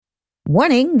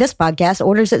Warning, this podcast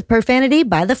orders its profanity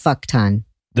by the fuck ton.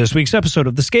 This week's episode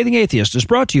of The Scathing Atheist is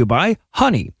brought to you by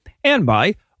Honey and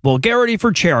by Vulgarity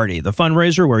for Charity, the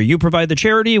fundraiser where you provide the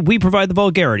charity, we provide the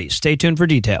vulgarity. Stay tuned for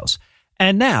details.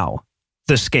 And now,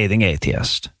 The Scathing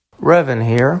Atheist. Revan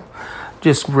here.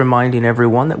 Just reminding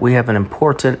everyone that we have an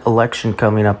important election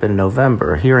coming up in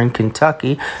November. Here in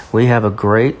Kentucky, we have a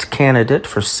great candidate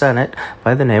for Senate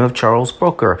by the name of Charles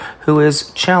Booker, who is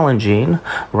challenging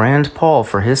Rand Paul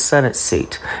for his Senate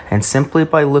seat. And simply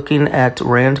by looking at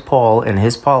Rand Paul and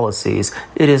his policies,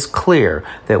 it is clear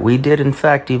that we did in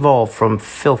fact evolve from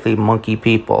filthy monkey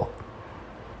people.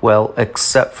 Well,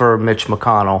 except for Mitch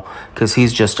McConnell, because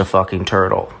he's just a fucking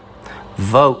turtle.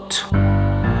 Vote.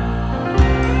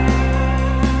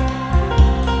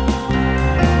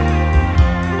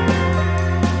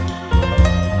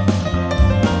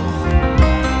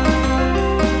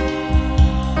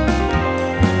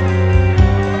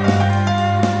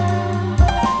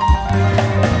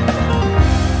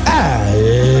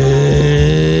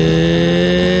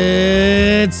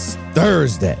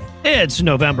 Thursday. It's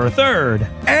November 3rd.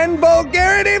 And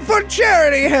Vulgarity for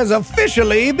Charity has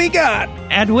officially begun.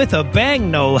 And with a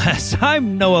bang, no less.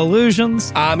 I'm No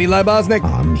Illusions. I'm Eli Bosnick.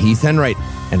 I'm Heath Enright.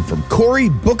 And from Cory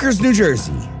Booker's New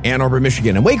Jersey, Ann Arbor,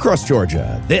 Michigan, and Waycross,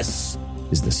 Georgia, this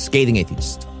is The Scathing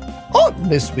Atheist. On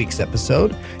this week's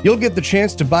episode, you'll get the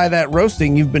chance to buy that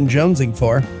roasting you've been jonesing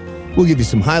for. We'll give you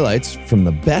some highlights from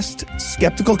the best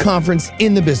skeptical conference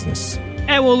in the business.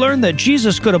 And we'll learn that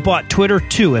Jesus could have bought Twitter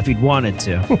too if he'd wanted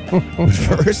to. But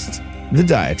first, the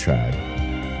diatribe.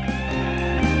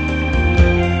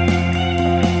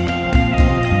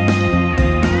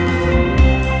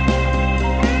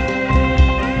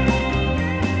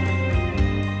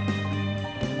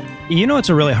 You know, it's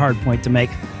a really hard point to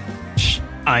make.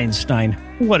 Einstein,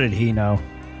 what did he know?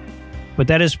 But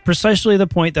that is precisely the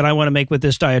point that I want to make with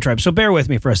this diatribe. So bear with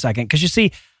me for a second, because you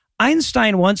see,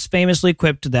 Einstein once famously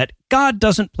quipped that God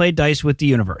doesn't play dice with the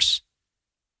universe.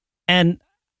 And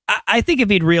I think if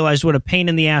he'd realized what a pain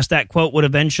in the ass that quote would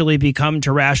eventually become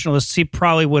to rationalists, he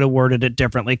probably would have worded it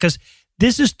differently, because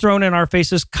this is thrown in our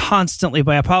faces constantly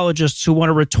by apologists who want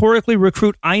to rhetorically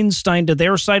recruit Einstein to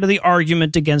their side of the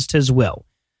argument against his will.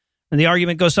 And the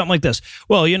argument goes something like this.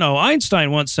 Well, you know, Einstein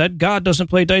once said God doesn't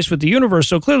play dice with the universe,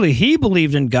 so clearly he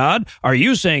believed in God. Are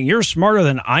you saying you're smarter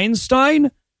than Einstein?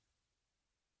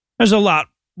 There's a lot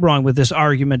wrong with this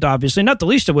argument, obviously, not the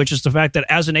least of which is the fact that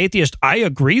as an atheist, I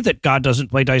agree that God doesn't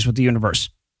play dice with the universe.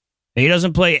 He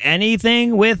doesn't play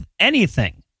anything with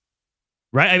anything,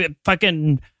 right? I mean,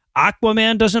 fucking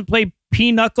Aquaman doesn't play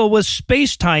pinochle with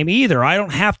space-time either. I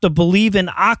don't have to believe in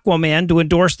Aquaman to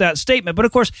endorse that statement. But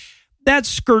of course, that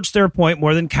skirts their point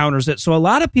more than counters it. So a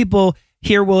lot of people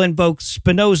here will invoke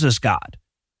Spinoza's God.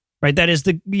 Right, that is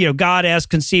the God as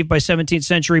conceived by 17th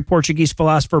century Portuguese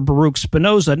philosopher Baruch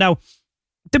Spinoza. Now,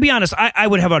 to be honest, I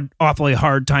would have an awfully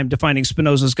hard time defining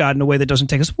Spinoza's God in a way that doesn't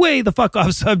take us way the fuck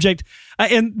off subject.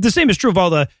 And the same is true of all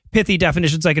the pithy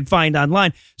definitions I could find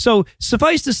online. So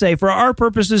suffice to say, for our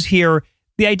purposes here,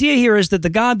 the idea here is that the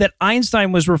God that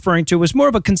Einstein was referring to was more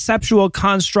of a conceptual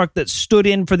construct that stood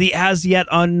in for the as yet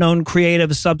unknown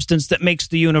creative substance that makes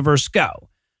the universe go.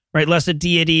 Right, less a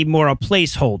deity, more a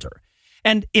placeholder.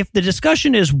 And if the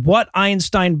discussion is what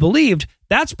Einstein believed,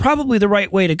 that's probably the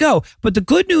right way to go. But the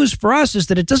good news for us is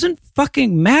that it doesn't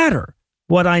fucking matter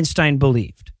what Einstein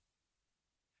believed.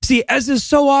 See, as is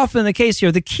so often the case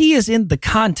here, the key is in the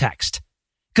context.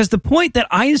 Because the point that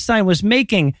Einstein was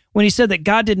making when he said that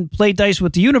God didn't play dice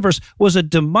with the universe was a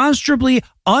demonstrably,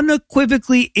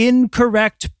 unequivocally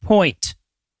incorrect point.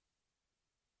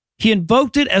 He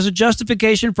invoked it as a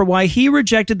justification for why he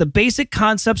rejected the basic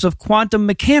concepts of quantum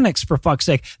mechanics, for fuck's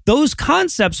sake. Those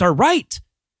concepts are right.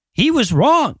 He was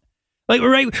wrong.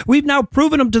 Right? We've now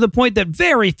proven them to the point that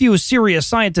very few serious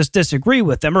scientists disagree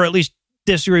with them, or at least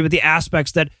disagree with the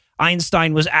aspects that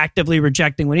Einstein was actively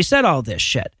rejecting when he said all this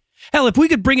shit. Hell, if we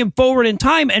could bring him forward in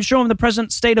time and show him the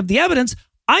present state of the evidence,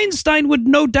 Einstein would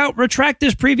no doubt retract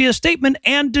his previous statement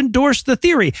and endorse the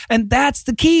theory. And that's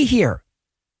the key here.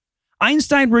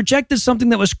 Einstein rejected something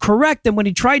that was correct, and when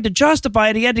he tried to justify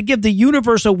it, he had to give the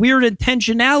universe a weird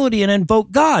intentionality and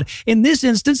invoke God. In this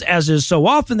instance, as is so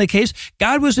often the case,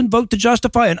 God was invoked to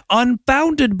justify an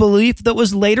unfounded belief that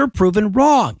was later proven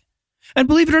wrong. And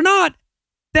believe it or not,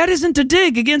 that isn't a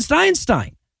dig against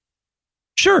Einstein.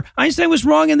 Sure, Einstein was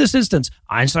wrong in this instance.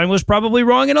 Einstein was probably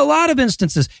wrong in a lot of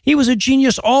instances. He was a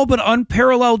genius all but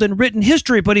unparalleled in written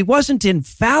history, but he wasn't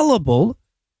infallible.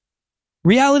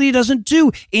 Reality doesn't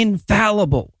do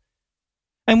infallible.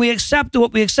 And we accept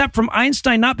what we accept from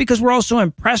Einstein, not because we're also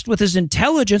impressed with his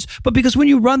intelligence, but because when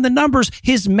you run the numbers,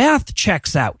 his math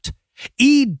checks out.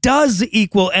 E does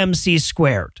equal MC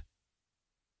squared.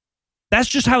 That's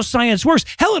just how science works.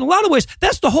 Hell, in a lot of ways,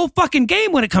 that's the whole fucking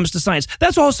game when it comes to science.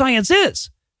 That's all science is.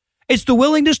 It's the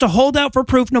willingness to hold out for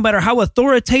proof no matter how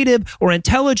authoritative or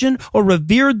intelligent or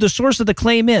revered the source of the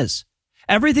claim is.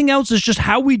 Everything else is just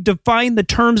how we define the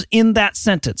terms in that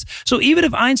sentence. So even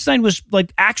if Einstein was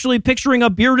like actually picturing a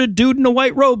bearded dude in a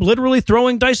white robe literally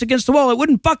throwing dice against the wall, it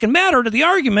wouldn't fucking matter to the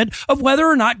argument of whether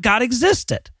or not God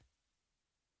existed.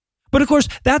 But of course,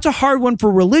 that's a hard one for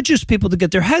religious people to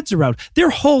get their heads around. Their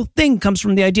whole thing comes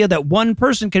from the idea that one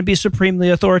person can be supremely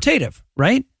authoritative,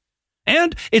 right?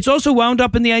 And it's also wound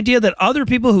up in the idea that other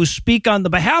people who speak on the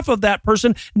behalf of that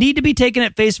person need to be taken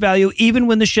at face value even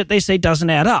when the shit they say doesn't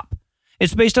add up.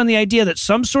 It's based on the idea that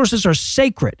some sources are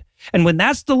sacred. And when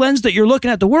that's the lens that you're looking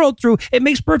at the world through, it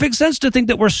makes perfect sense to think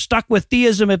that we're stuck with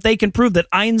theism if they can prove that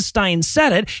Einstein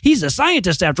said it. He's a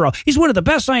scientist after all. He's one of the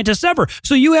best scientists ever.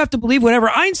 So you have to believe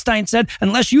whatever Einstein said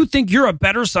unless you think you're a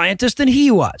better scientist than he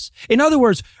was. In other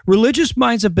words, religious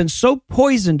minds have been so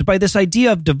poisoned by this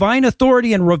idea of divine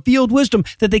authority and revealed wisdom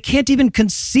that they can't even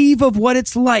conceive of what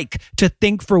it's like to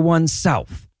think for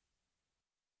oneself.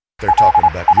 They're talking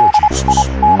about your Jesus.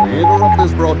 We interrupt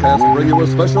this broadcast to bring you a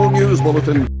special news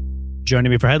bulletin.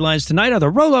 Joining me for headlines tonight are the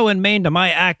Rollo and Maine to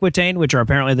my Aquitaine, which are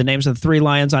apparently the names of the three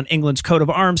lions on England's coat of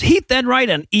arms, Heath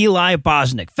Enright and Eli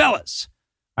Bosnick. Fellas,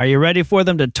 are you ready for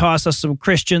them to toss us some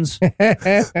Christians?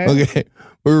 Okay.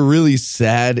 We're really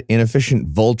sad,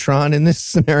 inefficient Voltron in this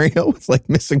scenario with like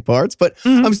missing parts, but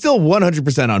I'm still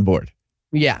 100% on board.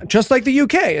 Yeah, just like the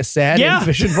UK, a sad,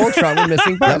 inefficient Voltron with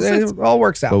missing parts. It all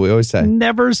works out. What we always say.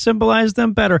 Never symbolize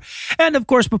them better. And of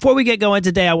course, before we get going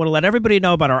today, I want to let everybody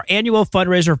know about our annual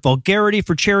fundraiser, Vulgarity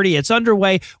for Charity. It's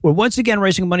underway. We're once again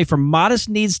raising money for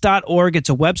modestneeds.org. It's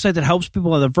a website that helps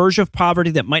people on the verge of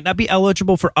poverty that might not be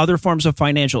eligible for other forms of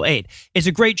financial aid. It's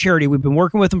a great charity. We've been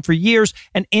working with them for years.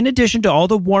 And in addition to all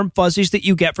the warm fuzzies that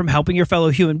you get from helping your fellow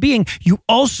human being, you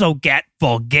also get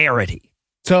vulgarity.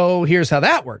 So here's how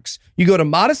that works. You go to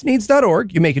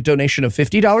modestneeds.org, you make a donation of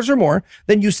 $50 or more,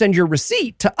 then you send your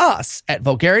receipt to us at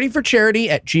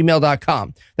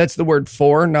vulgarityforcharity@gmail.com. That's the word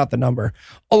for, not the number.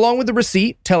 Along with the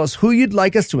receipt, tell us who you'd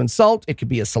like us to insult. It could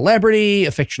be a celebrity,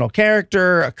 a fictional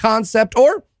character, a concept,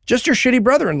 or just your shitty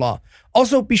brother-in-law.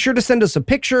 Also, be sure to send us a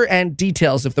picture and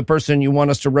details if the person you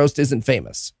want us to roast isn't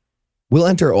famous. We'll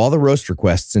enter all the roast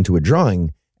requests into a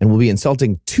drawing, and we'll be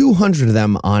insulting 200 of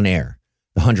them on air.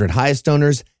 The 100 highest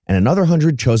donors, and another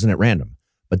 100 chosen at random.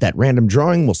 But that random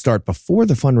drawing will start before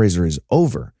the fundraiser is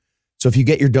over. So if you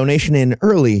get your donation in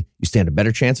early, you stand a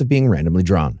better chance of being randomly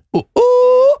drawn. Ooh.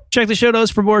 Check the show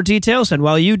notes for more details. And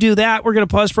while you do that, we're going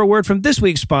to pause for a word from this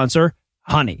week's sponsor,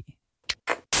 Honey.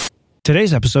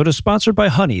 Today's episode is sponsored by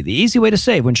Honey, the easy way to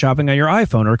save when shopping on your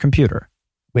iPhone or computer.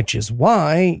 Which is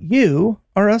why you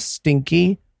are a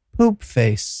stinky poop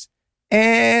face.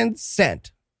 And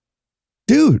sent.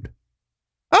 Dude.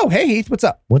 Oh, hey, Heath, what's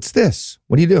up? What's this?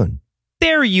 What are you doing?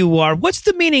 There you are. What's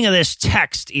the meaning of this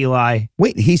text, Eli?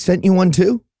 Wait, he sent you one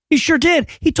too? He sure did.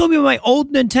 He told me my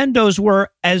old Nintendos were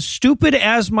as stupid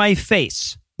as my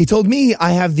face. He told me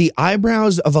I have the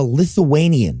eyebrows of a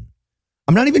Lithuanian.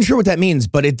 I'm not even sure what that means,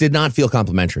 but it did not feel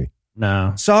complimentary.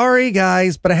 No. Sorry,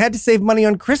 guys, but I had to save money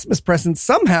on Christmas presents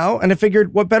somehow, and I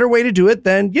figured what better way to do it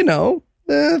than,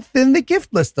 thin the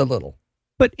gift list a little.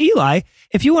 But Eli,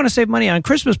 if you want to save money on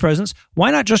Christmas presents, why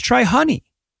not just try Honey?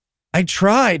 I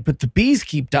tried, but the bees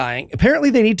keep dying. Apparently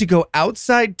they need to go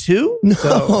outside too?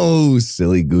 No,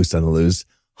 silly goose on the loose.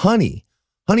 Honey.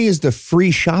 Honey is the free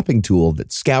shopping tool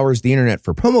that scours the internet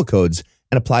for promo codes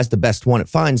and applies the best one it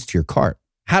finds to your cart.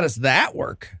 How does that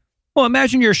work? Well,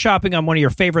 imagine you're shopping on one of your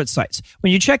favorite sites.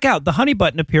 When you check out, the Honey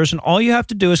button appears and all you have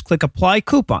to do is click Apply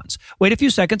Coupons. Wait a few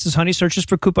seconds as Honey searches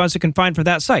for coupons it can find for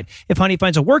that site. If Honey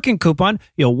finds a working coupon,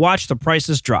 you'll watch the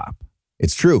prices drop.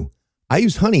 It's true. I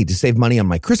use Honey to save money on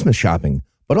my Christmas shopping,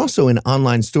 but also in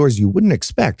online stores you wouldn't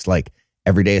expect, like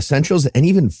everyday essentials and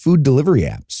even food delivery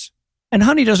apps. And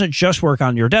Honey doesn't just work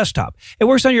on your desktop. It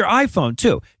works on your iPhone,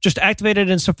 too. Just activate it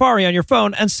in Safari on your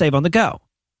phone and save on the go.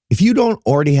 If you don't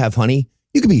already have Honey,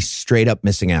 you could be straight up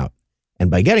missing out.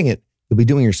 And by getting it, you'll be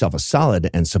doing yourself a solid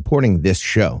and supporting this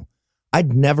show.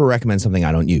 I'd never recommend something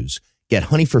I don't use. Get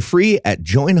Honey for free at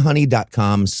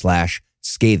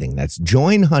joinhoney.com/scathing. That's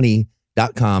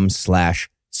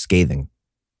joinhoney.com/scathing.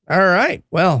 All right.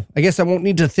 Well, I guess I won't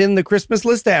need to thin the Christmas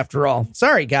list after all.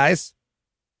 Sorry, guys.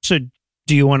 So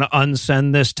do you want to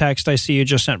unsend this text I see you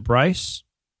just sent Bryce?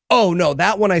 Oh, no,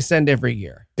 that one I send every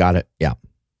year. Got it. Yeah.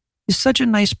 He's such a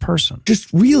nice person.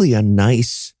 Just really a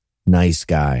nice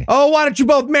guy. Oh, why don't you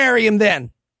both marry him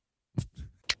then?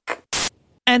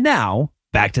 And now,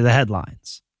 back to the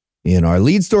headlines. In our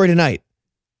lead story tonight,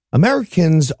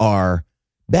 Americans are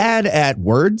bad at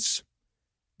words.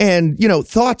 And,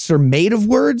 thoughts are made of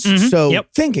words. So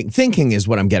thinking is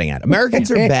what I'm getting at.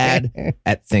 Americans are bad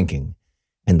at thinking.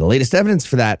 And the latest evidence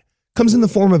for that comes in the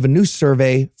form of a new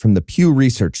survey from the Pew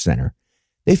Research Center.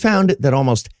 They found that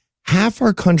almost half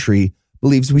our country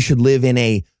believes we should live in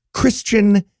a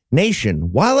Christian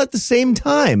nation, while at the same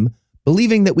time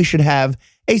believing that we should have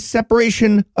a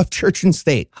separation of church and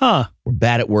state. We're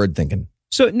bad at word thinking.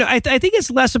 So no, I think it's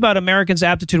less about Americans'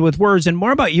 aptitude with words and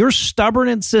more about your stubborn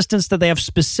insistence that they have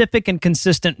specific and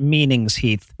consistent meanings,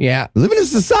 Heath. Yeah. We live in a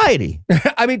society.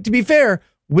 I mean, to be fair,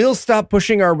 we'll stop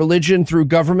pushing our religion through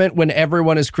government when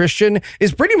everyone is Christian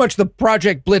is pretty much the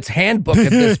Project Blitz handbook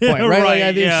at this point, right? Right,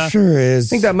 I think, yeah. Sure is. I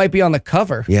think that might be on the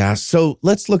cover. Yeah, so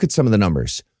let's look at some of the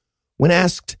numbers. When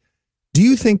asked, do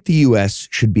you think the U.S.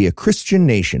 should be a Christian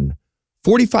nation,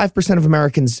 45% of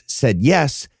Americans said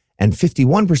yes, and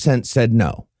 51% said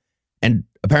no. And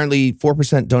apparently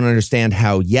 4% don't understand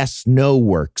how yes-no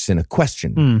works in a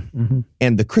question.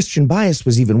 And the Christian bias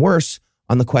was even worse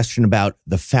on the question about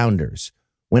the founders.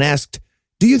 When asked,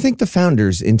 do you think the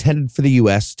founders intended for the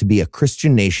U.S. to be a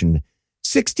Christian nation,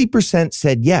 60%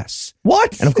 said yes.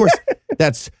 What? And of course,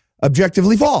 that's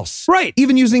objectively false. Right.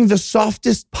 Even using the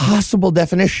softest possible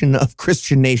definition of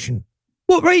Christian nation.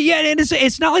 Well, right, yeah, and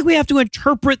it's not like we have to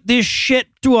interpret this shit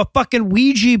through a fucking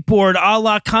Ouija board a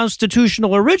la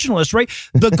constitutional originalist, right?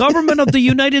 The government of the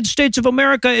United States of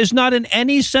America is not in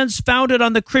any sense founded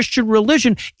on the Christian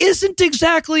religion, isn't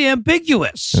exactly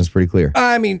ambiguous. That's pretty clear.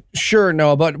 I mean, sure,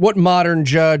 no, but what modern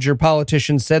judge or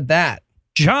politician said that?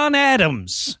 John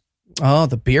Adams. Oh,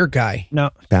 the beer guy. No.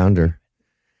 Founder.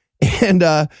 And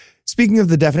speaking of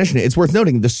the definition, it's worth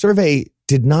noting the survey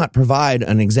did not provide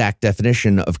an exact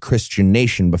definition of Christian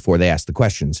nation before they asked the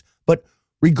questions. But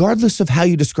regardless of how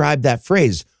you describe that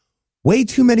phrase, way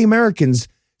too many Americans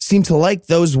seem to like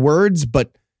those words,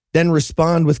 but then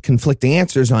respond with conflicting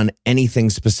answers on anything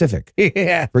specific.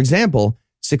 Yeah. For example,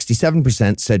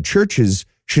 67% said churches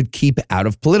should keep out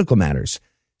of political matters.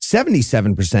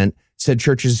 77% said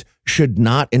churches should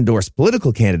not endorse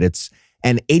political candidates.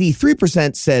 And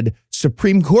 83% said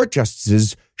Supreme Court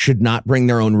justices should not bring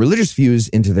their own religious views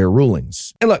into their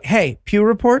rulings. And look, hey, Pew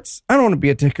Reports, I don't want to be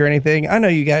a dick or anything. I know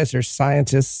you guys are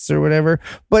scientists or whatever,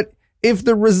 but if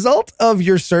the result of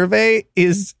your survey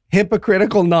is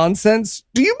hypocritical nonsense,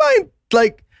 do you mind,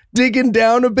 digging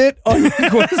down a bit on your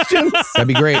questions? That'd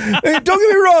be great. Hey, don't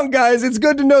get me wrong, guys. It's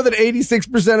good to know that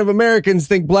 86% of Americans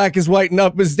think black is white and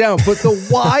up is down, but the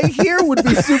why here would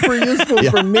be super useful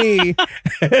for me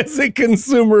as a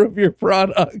consumer of your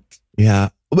product. Yeah.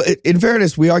 But in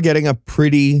fairness, we are getting a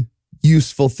pretty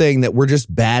useful thing that we're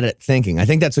just bad at thinking. I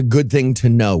think that's a good thing to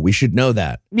know. We should know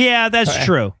that. Yeah, that's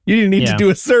true. You didn't need to do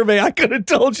a survey. I could have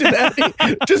told you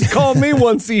that. Just call me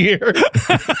once a year.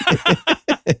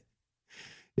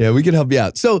 Yeah, we can help you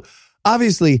out. So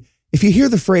obviously, if you hear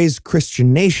the phrase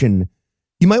Christian nation,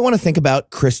 you might want to think about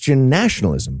Christian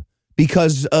nationalism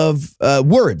because of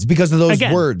words, because of those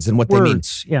words and what they mean.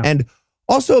 Yeah. And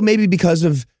also maybe because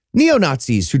of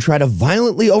neo-Nazis who try to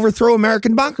violently overthrow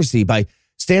American democracy by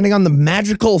standing on the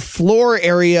magical floor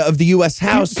area of the U.S.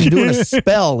 House and doing a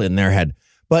spell in their head.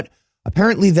 But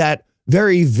apparently that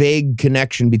very vague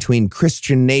connection between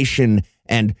Christian nation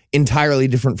and entirely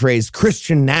different phrase,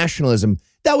 Christian nationalism,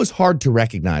 that was hard to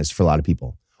recognize for a lot of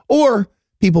people. Or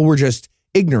people were just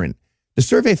ignorant. The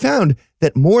survey found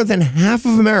that more than half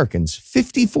of Americans,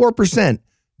 54%,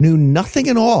 knew nothing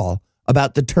at all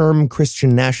about the term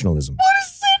Christian nationalism. What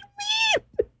does that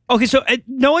mean? Okay, so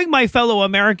knowing my fellow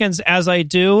Americans as I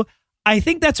do, I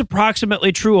think that's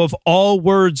approximately true of all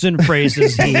words and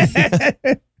phrases, Heath.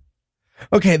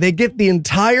 Okay, they get the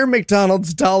entire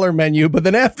McDonald's dollar menu, but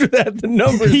then after that, the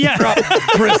numbers drop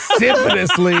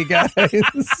precipitously,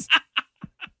 guys.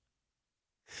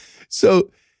 So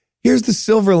here's the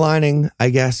silver lining, I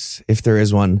guess, if there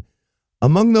is one.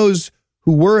 Among those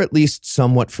who were at least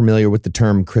somewhat familiar with the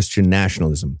term Christian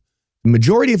nationalism, the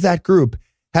majority of that group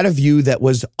had a view that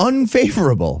was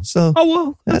unfavorable. So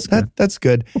that's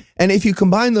good. And if you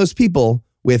combine those people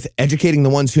with educating the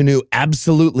ones who knew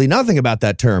absolutely nothing about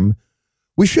that term,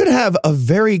 we should have a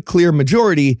very clear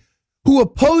majority who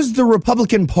oppose the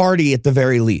Republican Party at the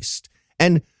very least.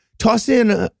 And toss in,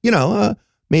 a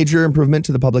major improvement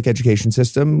to the public education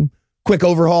system, quick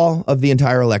overhaul of the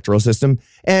entire electoral system,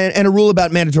 and a rule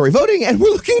about mandatory voting, and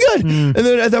we're looking good. And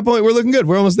then at that point, we're looking good.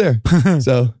 We're almost there.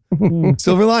 So,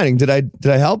 silver lining. Did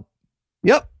I help?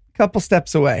 Yep. Couple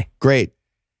steps away. Great.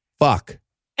 Fuck.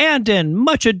 And in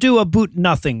much ado about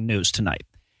nothing news tonight,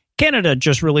 Canada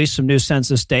just released some new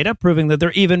census data proving that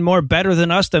they're even more better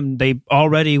than us than they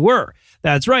already were.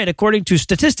 That's right. According to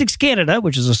Statistics Canada,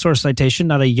 which is a source citation,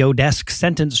 not a Yo-desk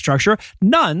sentence structure,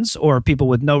 nuns, or people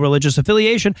with no religious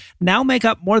affiliation, now make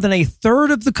up more than a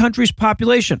third of the country's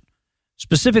population.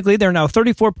 Specifically, they're now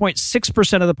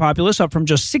 34.6% of the populace, up from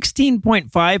just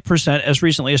 16.5% as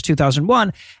recently as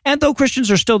 2001. And though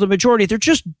Christians are still the majority, they're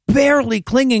just barely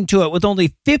clinging to it, with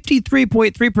only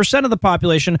 53.3% of the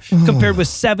population compared with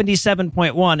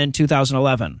 77.1% in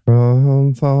 2011.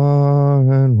 From far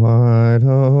and wide,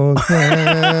 oh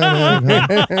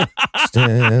Canada,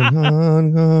 stand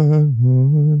on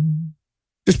guard.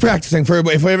 Just practicing for I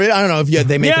don't know if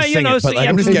they make us sing it, but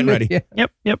I'm just getting ready.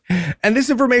 Yep. And this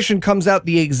information comes out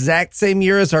the exact same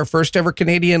year as our first ever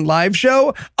Canadian live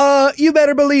show. You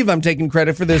better believe I'm taking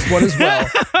credit for this one as well.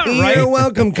 Right. You're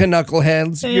welcome,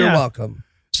 Knuckleheads. You're welcome.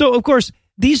 So, of course,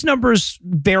 these numbers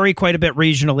vary quite a bit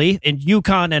regionally. In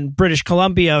Yukon and British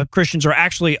Columbia, Christians are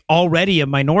actually already a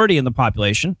minority in the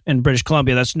population. In British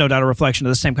Columbia, that's no doubt a reflection of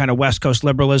the same kind of West Coast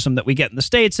liberalism that we get in the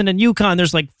States. And in Yukon,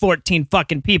 there's like 14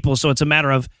 fucking people, so it's a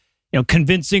matter of,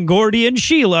 convincing Gordy and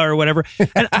Sheila or whatever.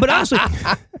 But honestly,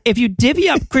 if you divvy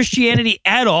up Christianity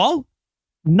at all,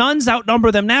 nuns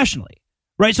outnumber them nationally.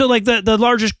 Right, so like the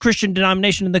largest Christian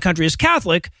denomination in the country is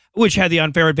Catholic, which had the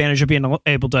unfair advantage of being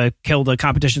able to kill the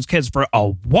competition's kids for a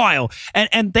while.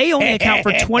 And they only account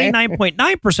for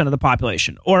 29.9% of the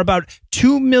population, or about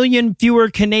 2 million fewer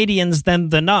Canadians than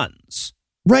the nuns.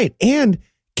 Right, and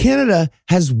Canada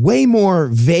has way more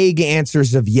vague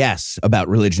answers of yes about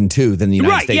religion, too, than the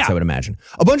United States, I would imagine.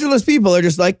 A bunch of those people are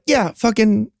just like, yeah,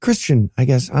 fucking Christian, I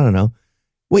guess. I don't know.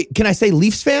 Wait, can I say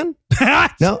Leafs fan?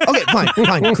 No? Okay, fine.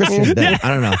 Christian then. I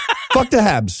don't know. Fuck the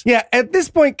Habs. Yeah, at this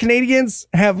point, Canadians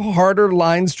have harder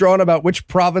lines drawn about which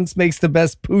province makes the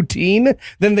best poutine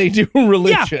than they do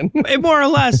religion. Yeah, more or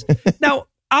less. Now,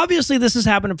 obviously, this is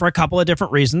happening for a couple of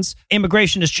different reasons.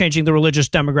 Immigration is changing the religious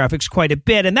demographics quite a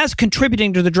bit, and that's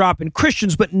contributing to the drop in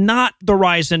Christians, but not the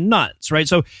rise in nuns, right?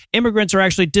 So immigrants are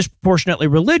actually disproportionately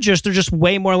religious. They're just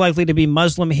way more likely to be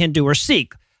Muslim, Hindu, or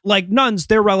Sikh. Like nuns,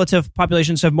 their relative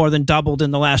populations have more than doubled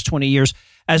in the last 20 years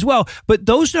as well. But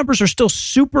those numbers are still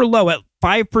super low at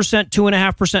 5%,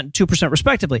 2.5%, and 2%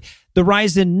 respectively. The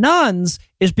rise in nuns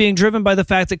is being driven by the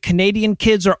fact that Canadian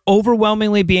kids are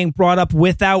overwhelmingly being brought up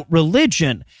without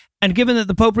religion. And given that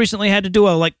the Pope recently had to do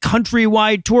a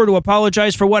countrywide tour to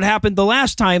apologize for what happened the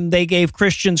last time they gave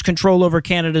Christians control over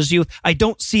Canada's youth, I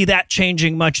don't see that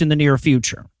changing much in the near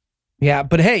future. Yeah,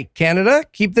 but hey, Canada,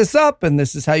 keep this up, and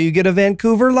this is how you get a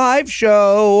Vancouver live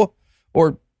show,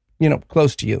 or,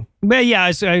 close to you. But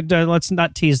yeah, let's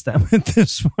not tease them at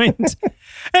this point.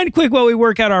 And quick, while we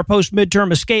work out our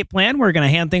post-midterm escape plan, we're going to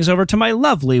hand things over to my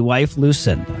lovely wife,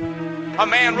 Lucinda. A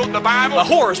man wrote the Bible. A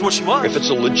whore is what she was. If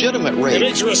it's a legitimate rape, it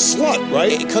makes you a slut,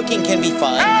 right? Cooking can be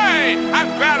fun. Hey,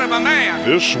 I'm proud of a man.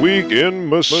 This week in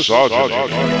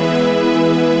misogyny.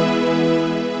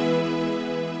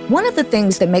 One of the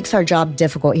things that makes our job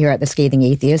difficult here at The Scathing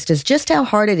Atheist is just how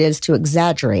hard it is to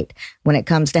exaggerate when it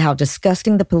comes to how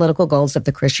disgusting the political goals of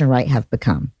the Christian right have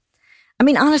become. I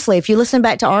mean, honestly, if you listen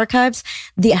back to archives,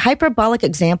 the hyperbolic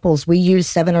examples we used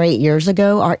 7 or 8 years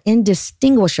ago are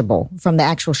indistinguishable from the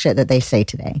actual shit that they say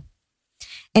today.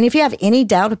 And if you have any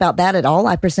doubt about that at all,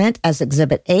 I present as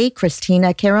Exhibit A,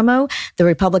 Christina Caramo, the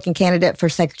Republican candidate for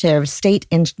Secretary of State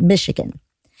in Michigan.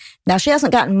 Now, she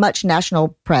hasn't gotten much national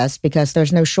press because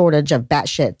there's no shortage of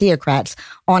batshit theocrats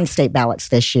on state ballots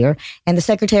this year, and the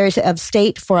Secretary of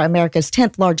State for America's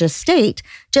 10th largest state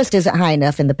just isn't high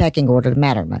enough in the pecking order to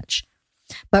matter much.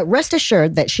 But rest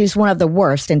assured that she's one of the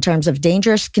worst in terms of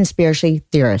dangerous conspiracy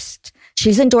theorists.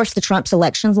 She's endorsed the Trump's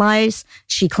election lies.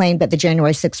 She claimed that the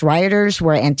January 6th rioters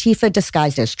were Antifa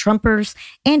disguised as Trumpers,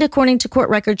 and according to court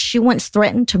records, she once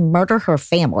threatened to murder her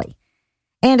family.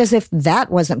 And as if that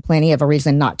wasn't plenty of a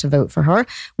reason not to vote for her,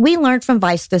 we learned from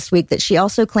Vice this week that she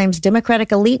also claims Democratic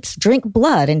elites drink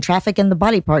blood and traffic in the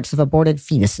body parts of aborted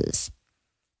fetuses.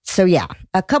 So yeah,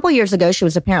 a couple years ago, she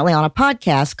was apparently on a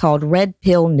podcast called Red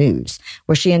Pill News,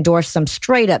 where she endorsed some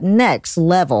straight up next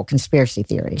level conspiracy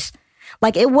theories.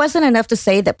 Like, it wasn't enough to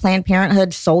say that Planned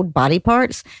Parenthood sold body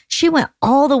parts. She went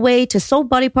all the way to sold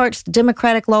body parts to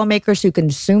Democratic lawmakers who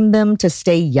consumed them to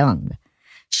stay young.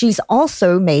 She's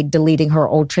also made deleting her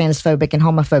old transphobic and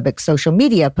homophobic social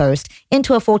media post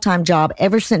into a full-time job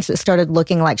ever since it started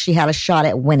looking like she had a shot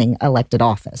at winning elected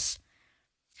office.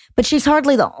 But she's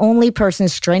hardly the only person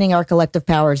straining our collective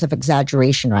powers of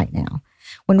exaggeration right now.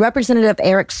 When Representative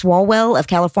Eric Swalwell of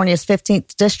California's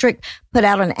 15th District put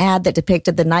out an ad that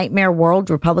depicted the nightmare world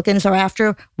Republicans are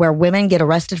after, where women get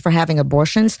arrested for having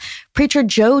abortions, preacher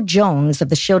Joe Jones of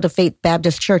the Shield of Faith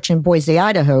Baptist Church in Boise,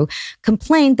 Idaho,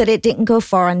 complained that it didn't go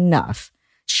far enough.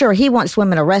 Sure, he wants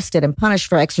women arrested and punished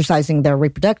for exercising their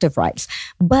reproductive rights,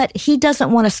 but he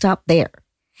doesn't want to stop there.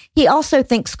 He also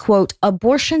thinks, quote,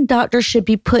 abortion doctors should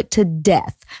be put to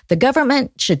death. The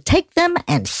government should take them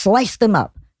and slice them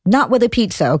up. Not with a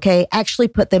pizza, okay? Actually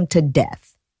put them to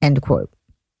death, end quote.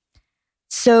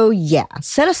 So yeah,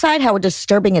 set aside how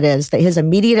disturbing it is that his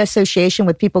immediate association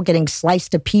with people getting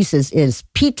sliced to pieces is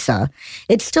pizza.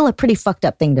 It's still a pretty fucked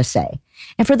up thing to say.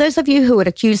 And for those of you who would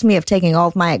accuse me of taking all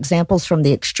of my examples from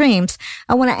the extremes,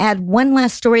 I want to add one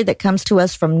last story that comes to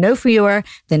us from no fewer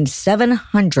than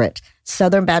 700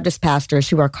 Southern Baptist pastors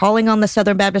who are calling on the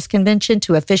Southern Baptist Convention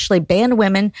to officially ban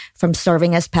women from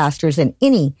serving as pastors in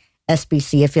any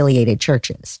SBC-affiliated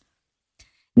churches.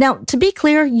 Now, to be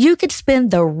clear, you could spend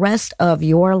the rest of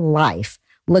your life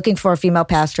looking for a female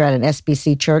pastor at an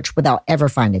SBC church without ever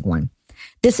finding one.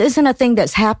 This isn't a thing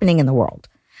that's happening in the world.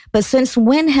 But since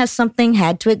when has something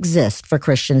had to exist for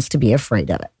Christians to be afraid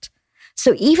of it?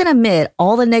 So even amid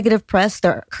all the negative press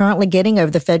they're currently getting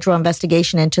over the federal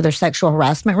investigation into their sexual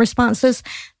harassment responses,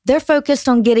 they're focused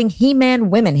on getting He-Man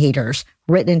women haters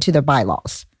written into their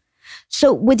bylaws.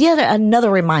 So with yet another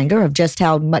reminder of just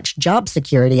how much job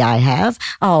security I have,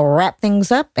 I'll wrap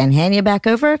things up and hand you back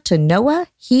over to Noah,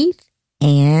 Heath,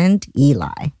 and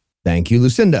Eli. Thank you,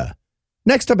 Lucinda.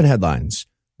 Next up in headlines,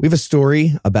 we have a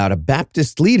story about a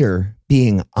Baptist leader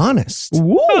being honest.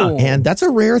 Ooh. And that's a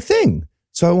rare thing.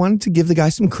 So I wanted to give the guy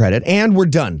some credit, and we're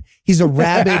done. He's a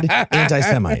rabid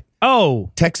anti-Semite.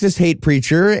 Oh. Texas hate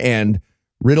preacher and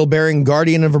riddle-bearing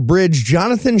guardian of a bridge,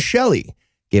 Jonathan Shelley,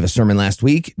 gave a sermon last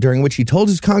week during which he told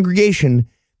his congregation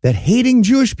that hating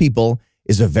Jewish people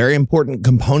is a very important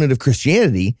component of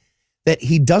Christianity, that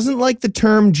he doesn't like the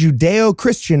term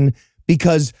Judeo-Christian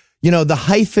because, you know, the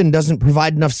hyphen doesn't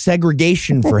provide enough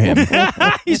segregation for him.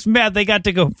 He's mad they got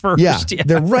to go first. Yeah,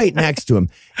 they're right next to him.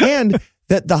 And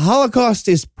that the Holocaust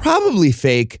is probably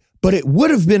fake, but it would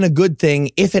have been a good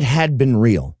thing if it had been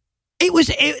real.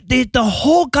 The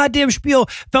whole goddamn spiel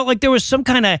felt like there was some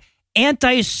kind of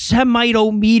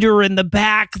anti-Semite-o-meter in the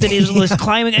back that he was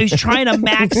climbing. He was trying to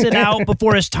max it out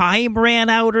before his time ran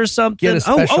out or something.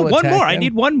 One more. I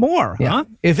need one more. Yeah. Huh?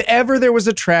 If ever there was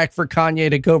a track for Kanye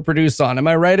to co-produce on, am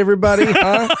I right, everybody?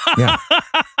 Huh? Yeah.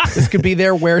 This could be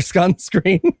their worst on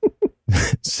screen.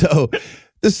 So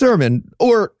the sermon,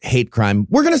 or hate crime,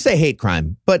 we're going to say hate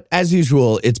crime, but as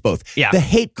usual, it's both. Yeah. The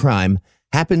hate crime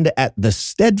happened at the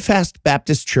Steadfast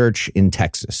Baptist Church in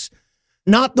Texas.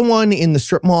 Not the one in the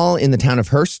strip mall in the town of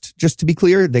Hearst, just to be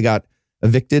clear. They got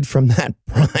evicted from that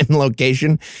prime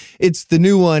location. It's the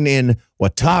new one in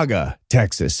Watauga,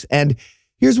 Texas. And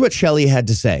here's what Shelley had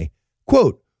to say.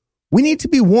 Quote, "We need to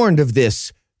be warned of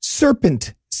this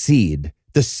serpent seed,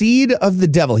 the seed of the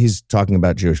devil." He's talking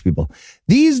about Jewish people.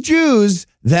 "These Jews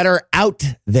that are out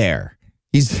there."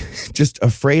 He's just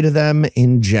afraid of them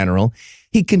in general.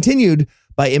 He continued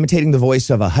by imitating the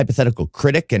voice of a hypothetical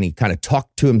critic, and he kind of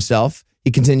talked to himself. He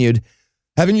continued,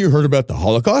 "Haven't you heard about the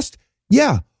Holocaust?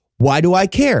 Yeah. Why do I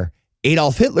care?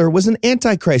 Adolf Hitler was an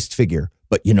Antichrist figure.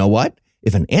 But you know what?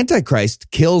 If an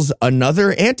Antichrist kills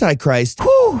another Antichrist,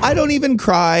 I don't even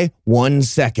cry 1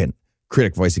 second."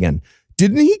 Critic voice again.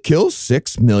 "Didn't he kill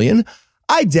 6 million?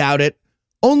 I doubt it.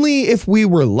 Only if we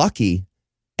were lucky."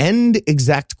 End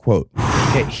exact quote.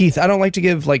 Okay, Heath, I don't like to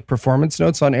give performance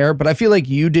notes on air, but I feel like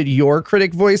you did your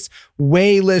critic voice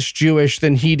way less Jewish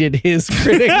than he did his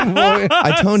critic voice.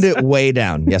 I toned it way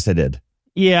down. Yes, I did.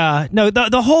 Yeah, no,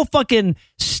 the whole fucking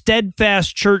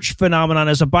Steadfast Church phenomenon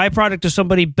is a byproduct of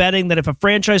somebody betting that if a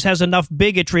franchise has enough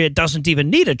bigotry, it doesn't even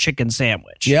need a chicken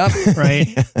sandwich. Yep.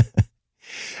 Right?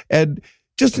 And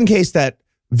just in case that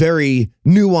very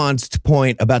nuanced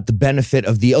point about the benefit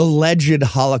of the alleged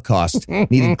Holocaust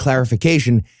needed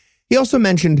clarification, he also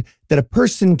mentioned that a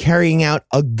person carrying out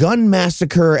a gun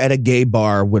massacre at a gay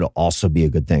bar would also be a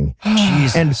good thing.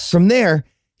 Jesus. And from there,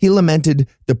 he lamented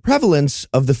the prevalence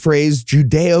of the phrase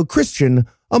Judeo-Christian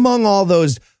among all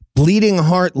those bleeding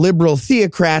heart liberal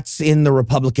theocrats in the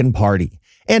Republican Party.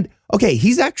 And okay,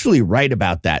 he's actually right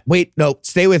about that. Wait, no,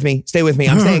 stay with me.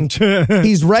 I'm saying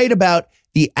he's right about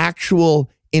the actual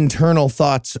internal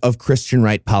thoughts of Christian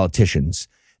right politicians.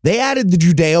 They added the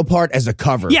Judeo part as a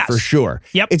cover, for sure.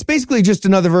 Yep. It's basically just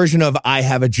another version of "I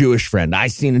have a Jewish friend. I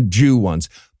seen a Jew once."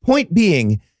 Point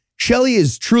being, Shelley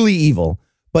is truly evil,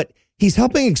 but he's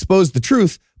helping expose the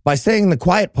truth by saying the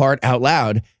quiet part out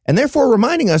loud and therefore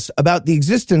reminding us about the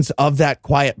existence of that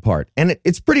quiet part. And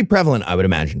it's pretty prevalent, I would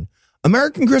imagine.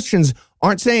 American Christians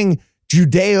aren't saying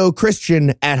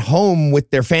Judeo-Christian at home with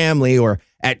their family or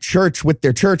at church with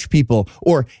their church people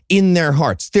or in their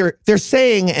hearts. They're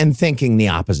saying and thinking the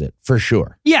opposite, for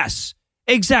sure. Yes.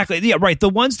 Exactly. Yeah, right. The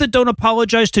ones that don't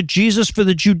apologize to Jesus for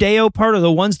the Judeo part are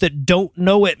the ones that don't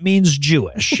know it means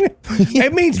Jewish.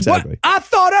 It means exactly. What? I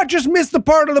thought I just missed the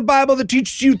part of the Bible that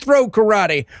teaches you throw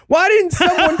karate. Why didn't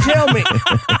someone tell me?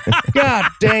 God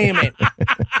damn it.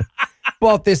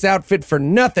 Bought this outfit for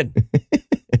nothing.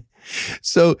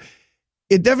 So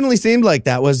it definitely seemed like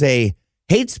that was a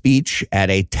hate speech at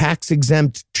a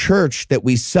tax-exempt church that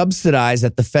we subsidize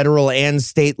at the federal and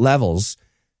state levels.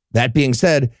 That being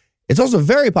said, it's also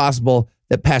very possible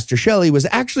that Pastor Shelley was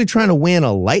actually trying to win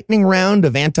a lightning round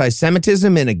of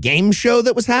anti-Semitism in a game show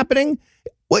that was happening.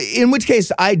 In which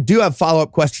case, I do have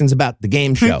follow-up questions about the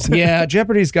game show. Yeah,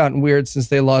 Jeopardy's gotten weird since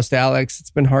they lost Alex.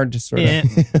 It's been hard to sort of...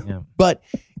 Yeah. But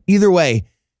either way,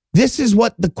 this is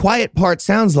what the quiet part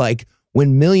sounds like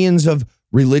when millions of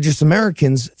religious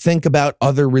Americans think about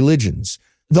other religions.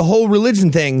 The whole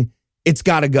religion thing, it's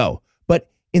got to go.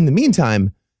 But in the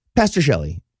meantime, Pastor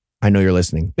Shelley, I know you're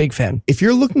listening. Big fan. If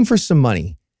you're looking for some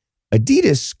money,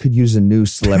 Adidas could use a new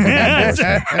celebrity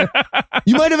endorsement.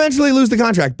 You might eventually lose the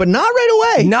contract, but not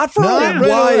right away. Not for a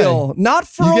while. Not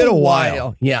for a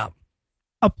while. Yeah.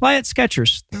 Apply at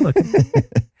Skechers.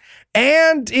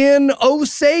 And in Oh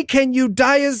Say Can You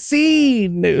Diocese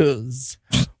news,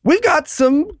 we've got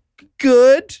some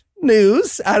good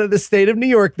news out of the state of New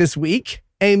York this week.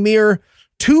 A mere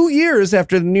 2 years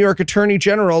after the New York Attorney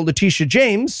General Letitia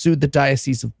James sued the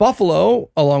Diocese of Buffalo,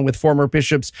 along with former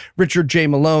bishops Richard J.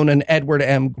 Malone and Edward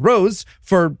M. Gross,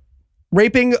 for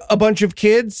raping a bunch of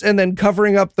kids and then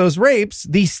covering up those rapes,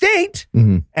 the state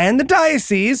and the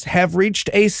diocese have reached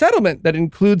a settlement that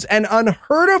includes an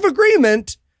unheard of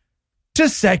agreement to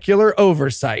secular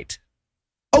oversight.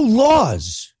 Oh,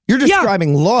 laws. You're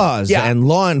describing laws and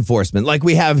law enforcement like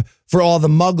we have for all the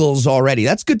muggles already.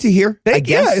 That's good to hear, I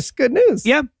guess. Yeah, it's good news.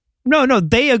 Yeah. No,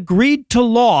 they agreed to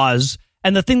laws,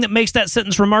 and the thing that makes that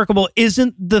sentence remarkable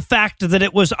isn't the fact that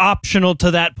it was optional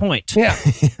to that point. Yeah.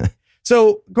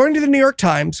 So, according to the New York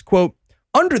Times, quote,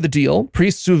 under the deal,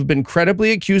 priests who have been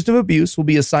credibly accused of abuse will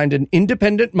be assigned an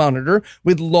independent monitor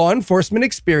with law enforcement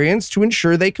experience to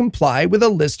ensure they comply with a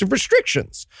list of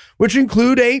restrictions, which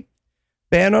include a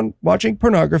ban on watching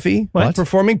pornography,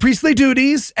 performing priestly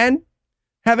duties, and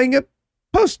having a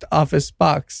post office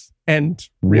box. And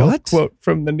real quote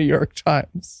from the New York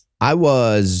Times. I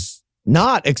was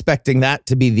not expecting that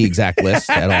to be the exact list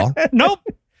at all. Nope.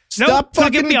 Stop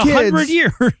fucking give me the kids. 100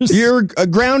 years. You're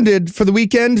grounded for the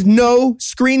weekend. No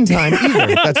screen time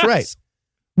either. That's right.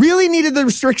 Really needed the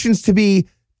restrictions to be,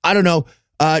 I don't know,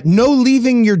 no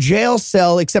leaving your jail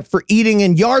cell except for eating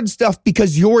and yard stuff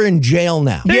because you're in jail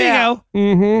now. There you go.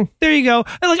 Mm-hmm. There you go.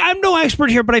 And I'm no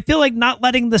expert here, but I feel like not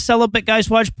letting the celibate guys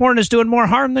watch porn is doing more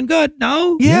harm than good.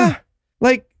 No? Yeah.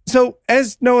 So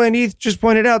as Noah and Heath just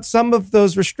pointed out, some of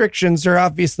those restrictions are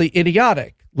obviously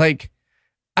idiotic.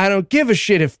 I don't give a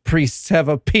shit if priests have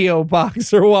a P.O.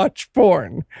 box or watch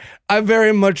porn. I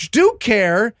very much do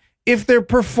care if they're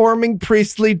performing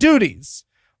priestly duties.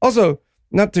 Also,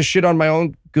 not to shit on my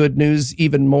own good news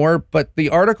even more, but the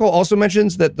article also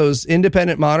mentions that those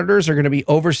independent monitors are going to be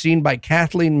overseen by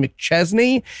Kathleen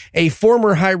McChesney, a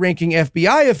former high-ranking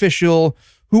FBI official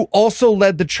who also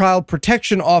led the Child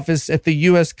Protection Office at the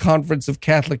U.S. Conference of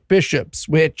Catholic Bishops,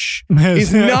 which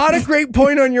is not a great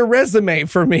point on your resume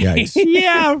for me.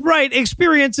 Yeah, right.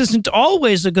 Experience isn't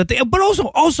always a good thing. But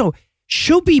also,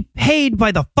 she'll be paid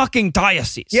by the fucking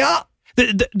diocese. Yeah.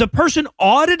 The person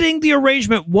auditing the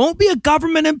arrangement won't be a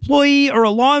government employee or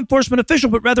a law enforcement official,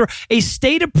 but rather a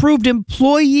state-approved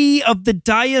employee of the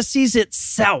diocese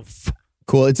itself.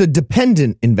 Cool. It's a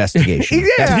dependent investigation.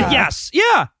 Yes.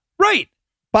 Yeah. Right.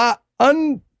 But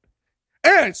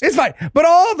it's fine. But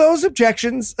all those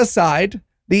objections aside,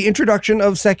 the introduction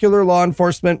of secular law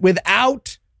enforcement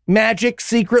without magic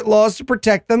secret laws to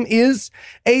protect them is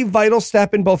a vital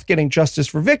step in both getting justice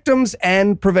for victims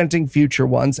and preventing future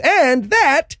ones. And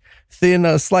that, thin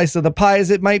a slice of the pie as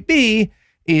it might be,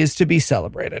 is to be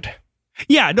celebrated.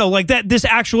 Yeah, no, like that. This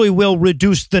actually will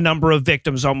reduce the number of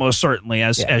victims almost certainly,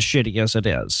 as shitty as it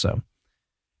is. So,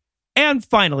 and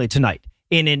finally tonight,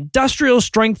 in industrial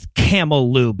strength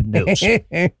camel lube news,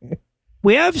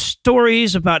 we have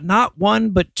stories about not one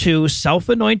but two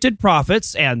self-anointed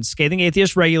prophets and scathing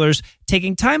atheist regulars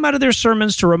taking time out of their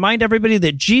sermons to remind everybody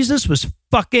that Jesus was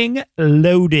fucking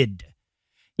loaded.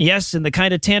 Yes, in the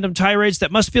kind of tandem tirades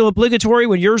that must feel obligatory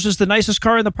when yours is the nicest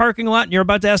car in the parking lot and you're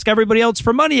about to ask everybody else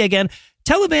for money again.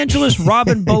 Televangelist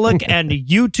Robin Bullock and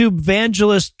YouTube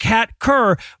evangelist Kat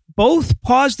Kerr both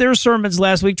paused their sermons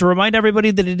last week to remind everybody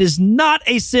that it is not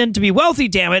a sin to be wealthy,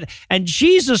 damn it. And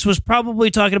Jesus was probably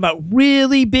talking about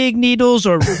really big needles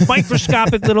or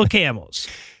microscopic little camels.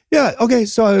 Yeah. Okay.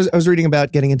 So I was reading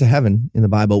about getting into heaven in the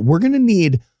Bible. We're going to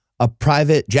need a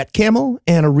private jet camel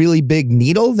and a really big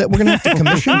needle that we're going to have to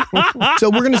commission. So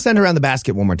we're going to send around the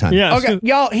basket one more time. Yeah. Okay,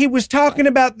 y'all, he was talking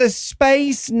about the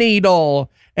space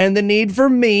needle and the need for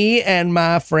me and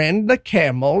my friend the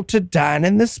camel to dine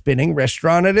in the spinning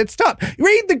restaurant at its top.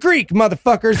 Read the Greek,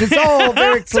 motherfuckers. It's all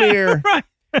very clear. Right.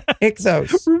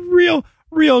 Ixos.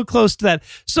 Real close to that.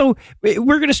 So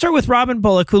we're going to start with Robin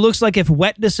Bullock, who looks like if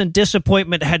wetness and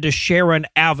disappointment had to share an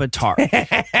avatar.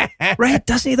 Right?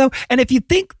 Doesn't he, though? And if you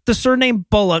think the surname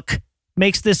Bullock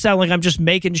makes this sound like I'm just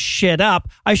making shit up,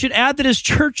 I should add that his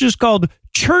church is called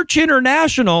Church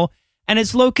International, and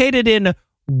it's located in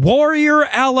Warrior,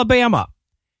 Alabama.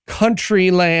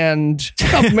 Countryland,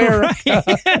 America.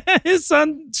 It's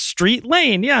on Street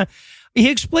Lane, yeah. He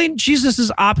explained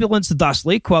Jesus' opulence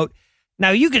thusly, quote, "Now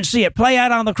you can see it play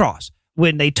out on the cross.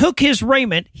 When they took his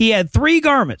raiment, he had 3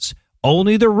 garments.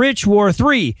 Only the rich wore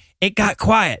 3. It got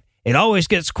quiet. It always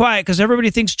gets quiet because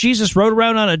everybody thinks Jesus rode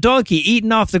around on a donkey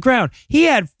eating off the ground. He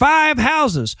had 5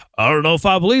 houses. I don't know if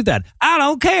I believe that. I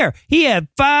don't care. He had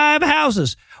 5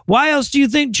 houses. Why else do you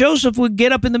think Joseph would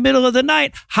get up in the middle of the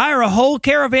night, hire a whole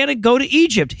caravan, and go to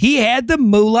Egypt? He had the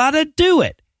moolah to do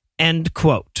it." End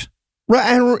quote. Right.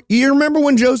 And you remember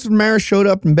when Joseph and Mary showed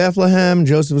up in Bethlehem?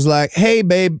 Joseph was like, "Hey,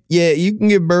 babe, yeah, you can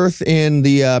give birth in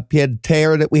the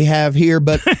pied-a-terre that we have here,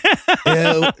 but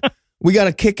we got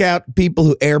to kick out people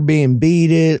who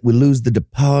Airbnb'd it. We lose the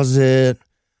deposit."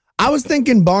 I was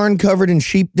thinking barn covered in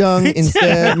sheep dung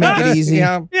instead. Make it easy.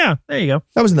 Yeah, there you go.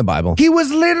 That was in the Bible. He was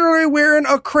literally wearing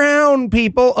a crown,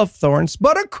 people, of thorns,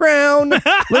 but a crown.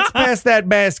 Let's pass that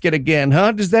basket again,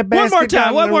 huh? Does that basket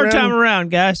One more time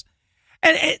around, guys.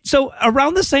 And so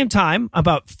around the same time,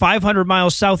 about 500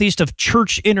 miles southeast of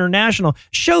Church International,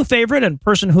 show favorite and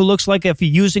person who looks like if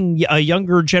using a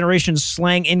younger generation's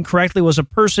slang incorrectly was a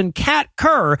person, Kat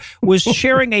Kerr, was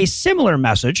sharing a similar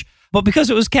message. But because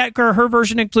it was Kat Kerr, her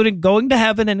version included going to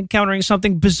heaven and encountering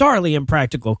something bizarrely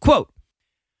impractical. Quote,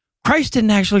 "Christ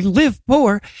didn't actually live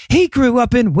poor. He grew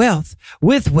up in wealth,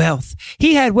 with wealth.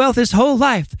 He had wealth his whole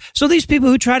life. So these people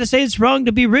who try to say it's wrong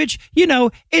to be rich,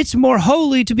 it's more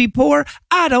holy to be poor.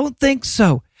 I don't think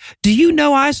so. Do you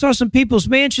know I saw some people's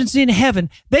mansions in heaven?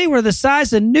 They were the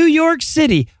size of New York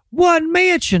City. One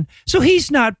mansion. So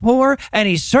he's not poor, and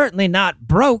he's certainly not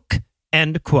broke."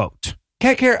 End quote.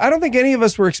 Cat Care, I don't think any of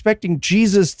us were expecting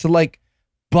Jesus to,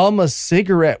 bum a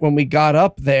cigarette when we got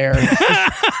up there.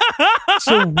 It's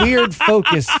a weird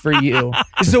focus for you.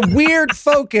 It's a weird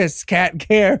focus, Cat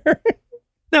Care.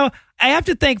 Now, I have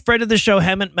to thank friend of the show,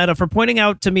 Hemant Mehta, for pointing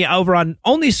out to me over on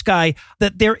Only Sky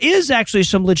that there is actually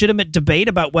some legitimate debate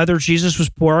about whether Jesus was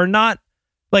poor or not.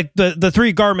 Like the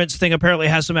 3 garments thing apparently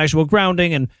has some actual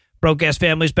grounding, and broke-ass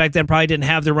families back then probably didn't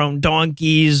have their own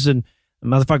donkeys, and the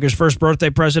motherfucker's first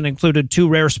birthday present included 2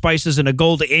 rare spices and a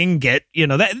gold ingot,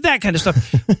 that kind of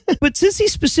stuff. But since he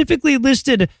specifically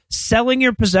listed selling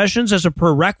your possessions as a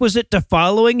prerequisite to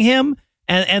following him,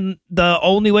 and the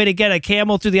only way to get a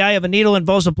camel through the eye of a needle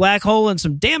involves a black hole and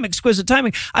some damn exquisite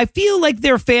timing, I feel like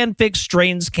their fanfic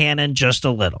strains canon just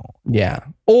a little. Yeah.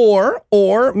 Or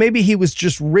maybe he was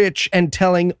just rich and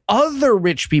telling other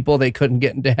rich people they couldn't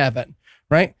get into heaven,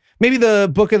 right? Maybe the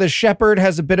Book of the Shepherd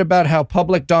has a bit about how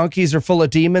public donkeys are full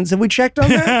of demons. Have we checked on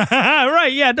that?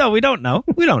 Right, yeah, no, we don't know.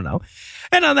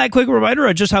 And on that quick reminder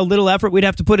of just how little effort we'd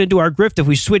have to put into our grift if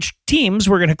we switched teams,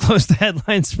 we're going to close the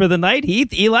headlines for the night.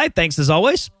 Heath, Eli, thanks as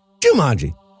always.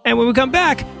 Jumanji. And when we come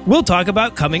back, we'll talk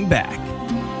about coming back.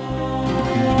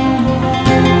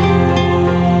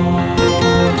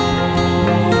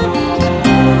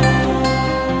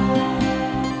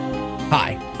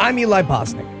 Hi, I'm Eli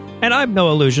Bosnick. And I'm No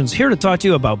Illusions, here to talk to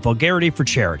you about vulgarity for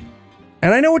charity.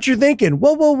 And I know what you're thinking.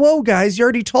 Whoa, guys, you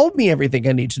already told me everything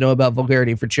I need to know about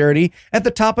vulgarity for charity at the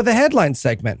top of the headline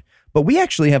segment. But we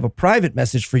actually have a private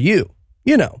message for you.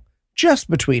 Just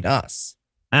between us.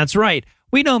 That's right.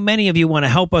 We know many of you want to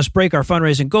help us break our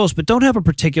fundraising goals, but don't have a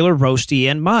particular roasty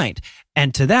in mind.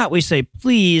 And to that, we say,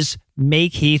 please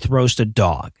make Heath roast a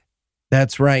dog.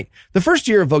 That's right. The first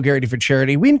year of Vulgarity for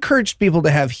Charity, we encouraged people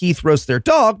to have Heath roast their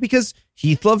dog because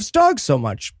Heath loves dogs so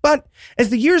much. But as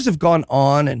the years have gone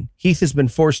on and Heath has been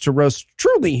forced to roast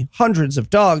truly hundreds of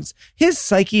dogs, his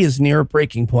psyche is near a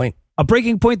breaking point. A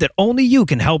breaking point that only you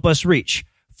can help us reach.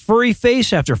 Furry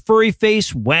face after furry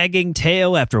face, wagging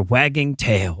tail after wagging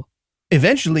tail.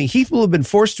 Eventually, Heath will have been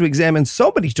forced to examine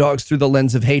so many dogs through the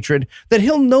lens of hatred that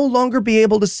he'll no longer be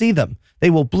able to see them. They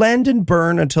will blend and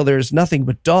burn until there is nothing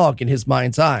but dog in his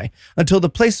mind's eye, until the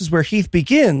places where Heath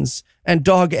begins and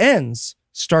dog ends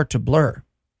start to blur.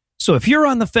 So if you're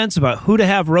on the fence about who to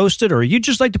have roasted, or you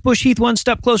just like to push Heath one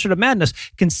step closer to madness,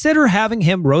 consider having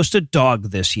him roast a dog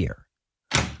this year.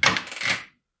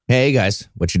 Hey guys,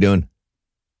 what you doing?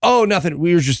 Oh, nothing.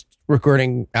 We were just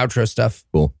recording outro stuff.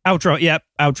 Cool.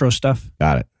 Outro stuff.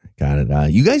 Got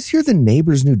it. You guys hear the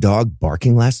neighbor's new dog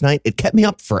barking last night? It kept me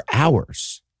up for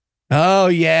hours. Oh,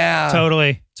 yeah.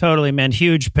 Totally, man.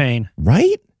 Huge pain.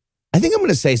 Right? I think I'm going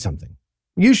to say something.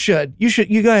 You should.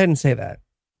 You go ahead and say that.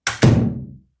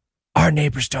 Our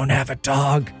neighbors don't have a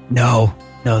dog. No,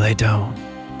 they don't.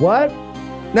 What?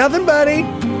 Nothing, buddy.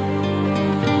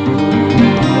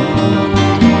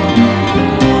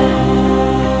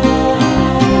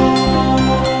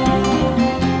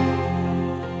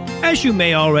 As you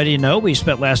may already know, we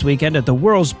spent last weekend at the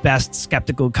world's best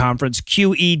skeptical conference,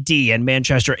 QED, in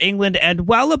Manchester, England. And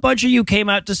while a bunch of you came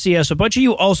out to see us, a bunch of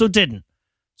you also didn't.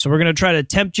 So we're going to try to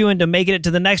tempt you into making it to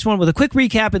the next one with a quick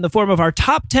recap in the form of our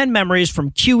top 10 memories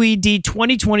from QED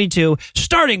 2022,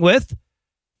 starting with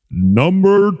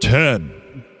number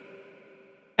 10.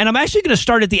 And I'm actually going to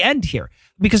start at the end here,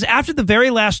 because after the very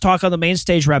last talk on the main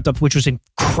stage wrapped up, which was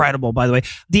incredible, by the way,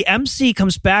 the MC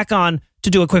comes back on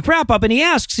to do a quick wrap up, and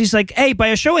he's like, hey, by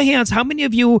a show of hands, how many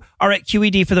of you are at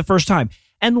QED for the first time?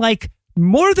 And like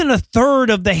more than a third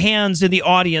of the hands in the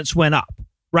audience went up,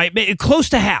 right? Close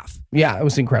to half. Yeah, it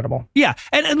was incredible. Yeah.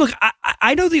 And look,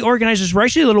 I know the organizers were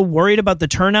actually a little worried about the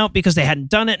turnout because they hadn't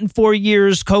done it in 4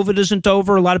 years. COVID isn't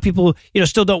over. A lot of people,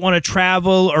 still don't want to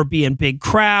travel or be in big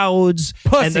crowds.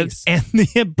 Pussies. And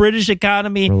the British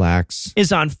economy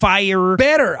is on fire.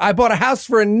 Better. I bought a house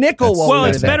for a nickel.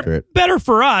 It's better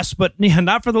for us, but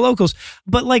not for the locals.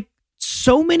 But like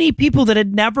so many people that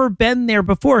had never been there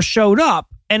before showed up.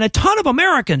 And a ton of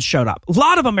Americans showed up. A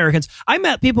lot of Americans. I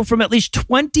met people from at least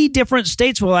 20 different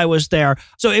states while I was there.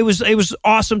 So it was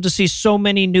awesome to see so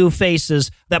many new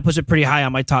faces. That puts it pretty high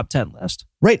on my top 10 list.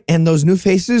 Right. And those new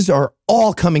faces are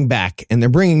all coming back, and they're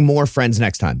bringing more friends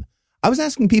next time. I was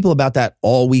asking people about that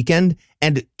all weekend,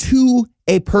 and to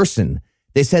a person,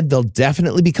 they said they'll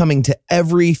definitely be coming to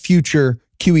every future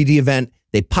QED event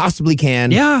they possibly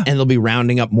can. Yeah. And they'll be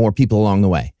rounding up more people along the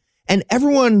way. And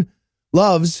everyone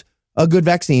loves a good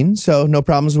vaccine, so no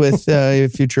problems with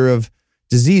future of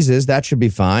diseases. That should be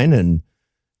fine. And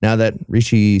now that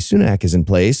Rishi Sunak is in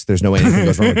place, there's no way anything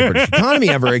goes wrong with the British economy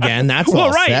ever again. That's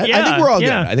all set. Yeah,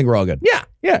 I think we're all good.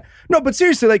 Yeah. No, but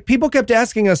seriously, like people kept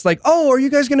asking us like, oh, are you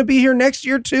guys going to be here next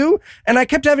year too? And I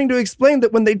kept having to explain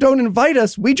that when they don't invite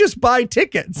us, we just buy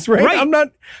tickets, right? I'm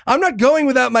not going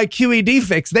without my QED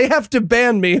fix. They have to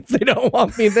ban me if they don't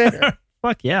want me there.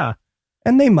 Fuck yeah.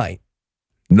 And they might.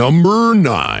 Number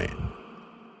 9.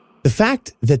 The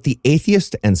fact that the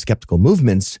atheist and skeptical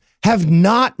movements have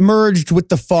not merged with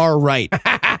the far right.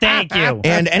 Thank you.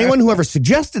 And anyone who ever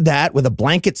suggested that with a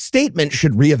blanket statement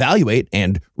should reevaluate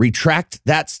and retract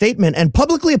that statement and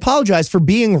publicly apologize for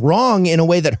being wrong in a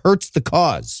way that hurts the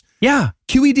cause. Yeah.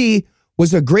 QED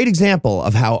was a great example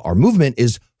of how our movement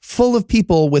is full of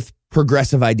people with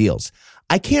progressive ideals.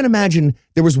 I can't imagine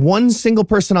there was one single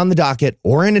person on the docket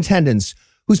or in attendance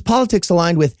whose politics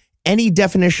aligned with any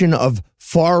definition of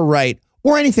far right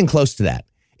or anything close to that.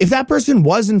 If that person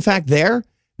was in fact there,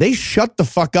 they shut the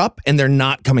fuck up and they're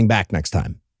not coming back next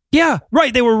time. Yeah,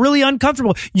 right. They were really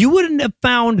uncomfortable. You wouldn't have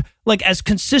found like as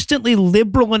consistently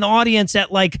liberal an audience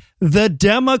at like the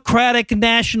Democratic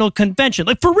National Convention,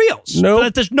 like for reals. No,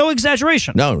 there's no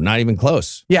exaggeration. No, not even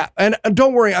close. Yeah. And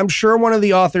don't worry. I'm sure one of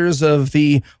the authors of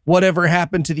the Whatever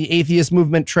Happened to the Atheist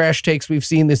Movement trash takes we've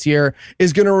seen this year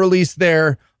is going to release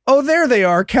their, oh, there they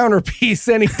are, counterpiece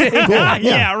any day. Cool.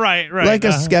 Yeah, right. Like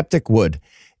a skeptic would.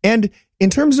 And in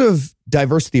terms of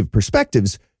diversity of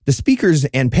perspectives, the speakers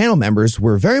and panel members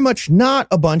were very much not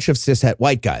a bunch of cishet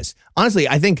white guys. Honestly,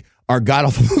 I think our God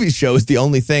Awful Movies show is the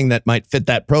only thing that might fit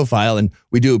that profile, and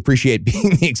we do appreciate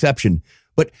being the exception.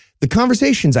 But the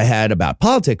conversations I had about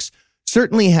politics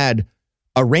certainly had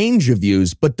a range of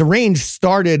views, but the range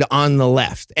started on the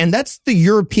left. And that's the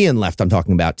European left I'm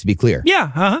talking about, to be clear.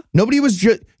 Yeah, uh-huh. Nobody was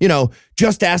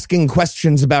just asking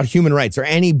questions about human rights or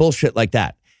any bullshit like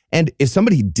that. And if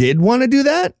somebody did want to do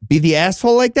that, be the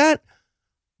asshole like that,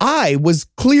 I was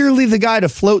clearly the guy to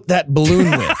float that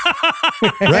balloon with,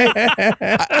 right?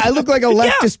 I look like a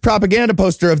leftist propaganda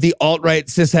poster of the alt-right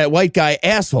cishet white guy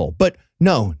asshole, but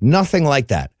no, nothing like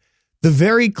that. The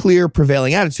very clear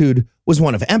prevailing attitude was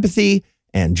one of empathy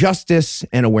and justice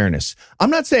and awareness.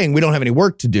 I'm not saying we don't have any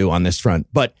work to do on this front,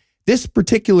 but this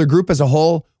particular group as a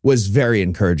whole was very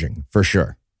encouraging, for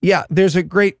sure. Yeah, there's a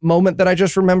great moment that I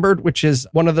just remembered, which is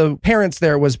one of the parents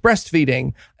there was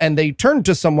breastfeeding, and they turned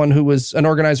to someone who was an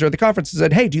organizer at the conference and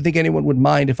said, hey, do you think anyone would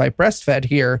mind if I breastfed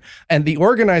here? And the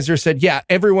organizer said, yeah,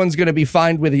 everyone's going to be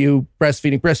fine with you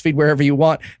breastfeed wherever you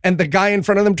want. And the guy in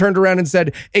front of them turned around and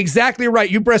said, exactly right,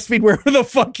 you breastfeed wherever the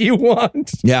fuck you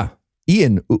want. Yeah.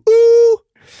 Ian, ooh.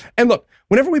 And look,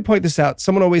 whenever we point this out,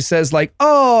 someone always says like,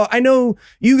 oh, I know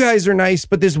you guys are nice,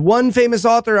 but this one famous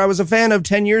author I was a fan of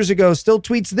 10 years ago still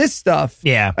tweets this stuff.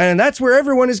 Yeah. And that's where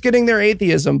everyone is getting their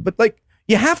atheism. But like,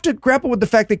 you have to grapple with the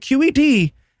fact that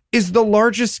QED is the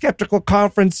largest skeptical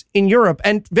conference in Europe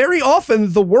and very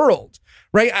often the world,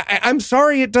 right? I'm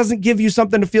sorry it doesn't give you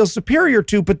something to feel superior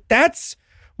to, but that's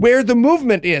where the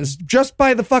movement is, just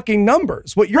by the fucking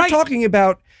numbers. What you're talking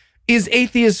about is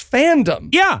atheist fandom.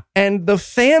 Yeah. And the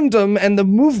fandom and the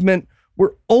movement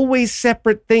were always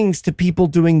separate things to people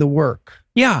doing the work.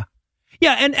 Yeah.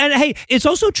 Yeah. And hey, it's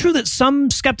also true that some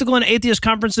skeptical and atheist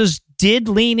conferences did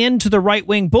lean into the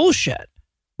right-wing bullshit,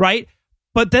 right?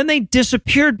 But then they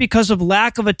disappeared because of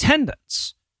lack of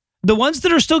attendance. The ones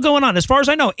that are still going on, as far as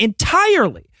I know,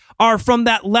 entirely are from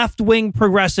that left-wing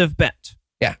progressive bent.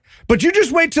 Yeah. But you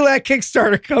just wait till that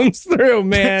Kickstarter comes through,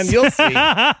 man. You'll see.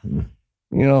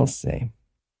 You'll see.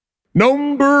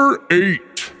 Number 8.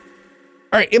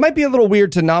 All right, it might be a little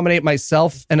weird to nominate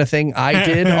myself and a thing I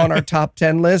did on our top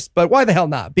 10 list, but why the hell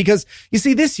not? Because, you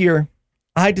see, this year,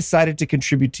 I decided to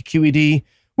contribute to QED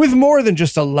with more than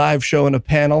just a live show and a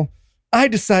panel. I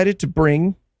decided to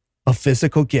bring a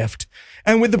physical gift.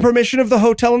 And with the permission of the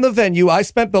hotel and the venue, I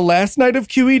spent the last night of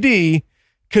QED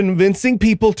convincing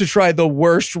people to try the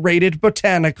worst-rated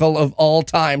botanical of all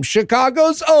time,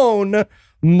 Chicago's own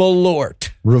Malort.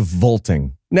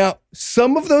 Revolting. Now,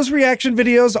 some of those reaction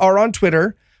videos are on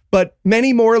Twitter, but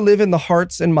many more live in the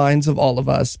hearts and minds of all of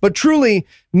us. But truly,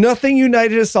 nothing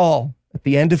united us all at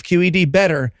the end of QED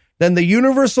better than the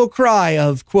universal cry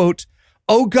of, quote,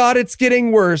 oh God, it's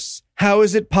getting worse. How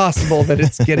is it possible that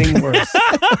it's getting worse?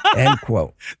 End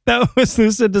quote. That was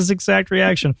Lucinda's exact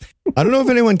reaction. I don't know if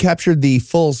anyone captured the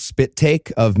full spit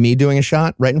take of me doing a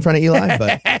shot right in front of Eli,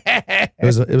 but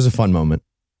it was a fun moment.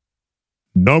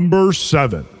 Number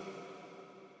 7.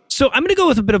 So I'm going to go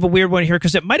with a bit of a weird one here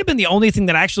because it might have been the only thing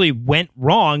that actually went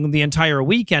wrong the entire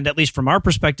weekend, at least from our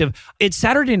perspective. It's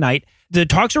Saturday night. The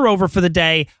talks are over for the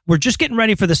day. We're just getting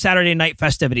ready for the Saturday night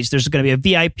festivities. There's going to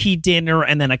be a VIP dinner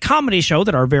and then a comedy show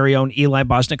that our very own Eli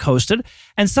Bosnick hosted.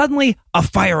 And suddenly a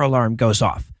fire alarm goes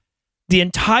off. The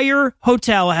entire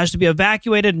hotel has to be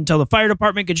evacuated until the fire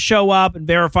department can show up and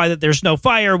verify that there's no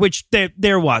fire, which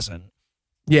there wasn't.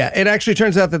 Yeah, it actually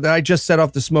turns out that I just set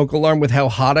off the smoke alarm with how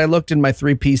hot I looked in my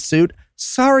 3-piece suit.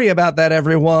 Sorry about that,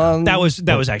 everyone. That was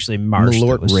actually March.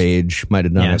 Malort rage might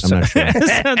have done it. I'm not sure. No,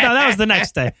 that was the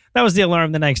next day. That was the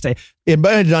alarm the next day. It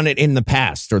might have done it in the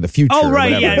past or the future. Oh,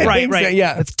 right. Or Yeah, right.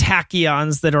 Yeah. With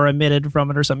tachyons that are emitted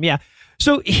from it or something. Yeah.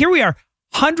 So here we are.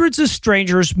 Hundreds of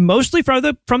strangers, mostly from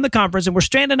the conference, and we're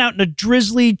standing out in a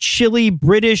drizzly, chilly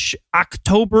British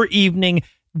October evening,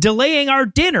 delaying our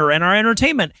dinner and our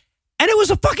entertainment. And it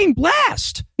was a fucking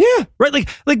blast. Yeah. Right?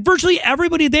 Like virtually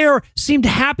everybody there seemed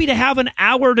happy to have an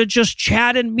hour to just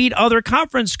chat and meet other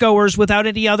conference goers without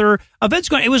any other events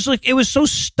going. It was so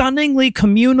stunningly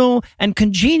communal and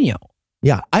congenial.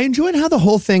 Yeah. I enjoyed how the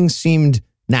whole thing seemed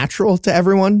natural to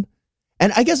everyone.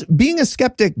 And I guess being a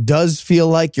skeptic does feel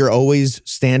like you're always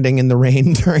standing in the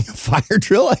rain during a fire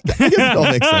drill. I guess it all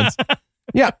makes sense.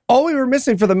 Yeah, all we were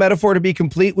missing for the metaphor to be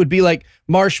complete would be like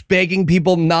Marsh begging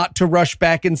people not to rush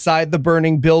back inside the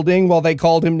burning building while they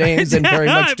called him names and very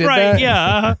much did that.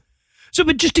 Yeah. So,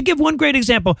 but just to give one great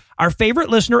example, our favorite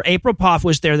listener, April Poff,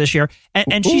 was there this year,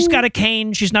 and she's got a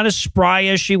cane. She's not as spry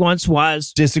as she once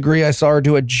was. Disagree. I saw her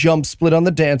do a jump split on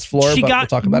the dance floor. She but got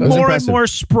we'll talk about it. more and more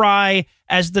spry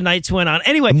as the nights went on.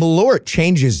 Anyway. Malort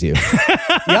changes you.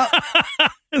 Yep.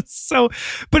 So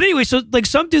like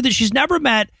some dude that she's never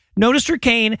met noticed her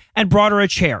cane and brought her a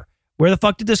chair. Where the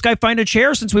fuck did this guy find a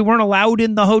chair since we weren't allowed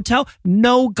in the hotel?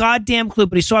 No goddamn clue,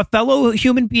 but he saw a fellow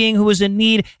human being who was in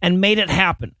need and made it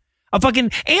happen. A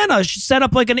fucking Anna set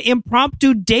up like an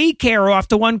impromptu daycare off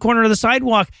to one corner of the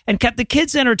sidewalk and kept the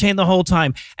kids entertained the whole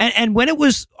time. And when it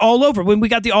was all over, when we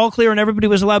got the all clear and everybody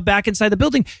was allowed back inside the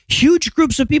building, huge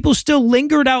groups of people still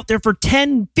lingered out there for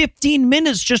 10, 15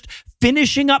 minutes just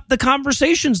finishing up the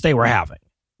conversations they were having.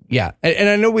 Yeah, and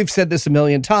I know we've said this a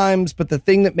million times, but the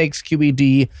thing that makes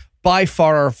QED by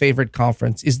far our favorite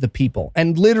conference is the people.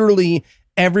 And literally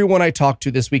everyone I talked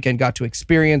to this weekend got to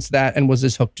experience that and was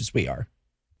as hooked as we are.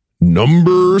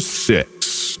 Number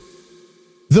 6.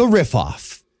 The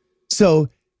riff-off. So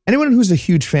anyone who's a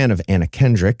huge fan of Anna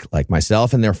Kendrick, like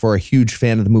myself, and therefore a huge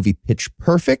fan of the movie Pitch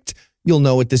Perfect, you'll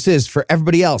know what this is. For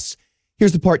everybody else,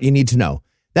 here's the part you need to know.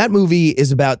 That movie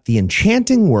is about the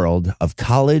enchanting world of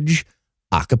college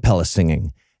a cappella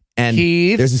singing. And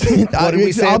Keith, there's what did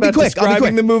we say about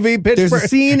describing the movie Pittsburgh? There's a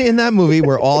scene in that movie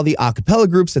where all the a cappella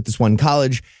groups at this one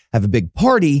college have a big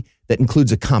party that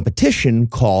includes a competition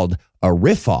called a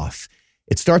riff-off.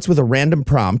 It starts with a random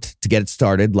prompt to get it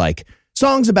started, like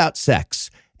songs about sex.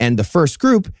 And the first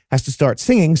group has to start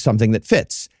singing something that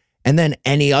fits. And then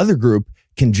any other group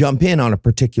can jump in on a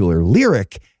particular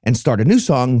lyric and start a new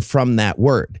song from that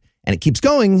word. And it keeps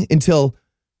going until,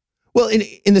 well,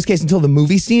 in this case, until the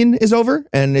movie scene is over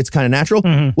and it's kind of natural.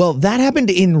 Mm-hmm. Well, that happened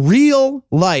in real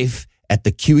life at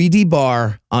the QED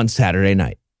bar on Saturday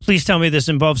night. Please tell me this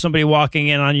involves somebody walking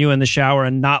in on you in the shower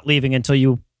and not leaving until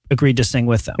you agreed to sing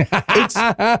with them.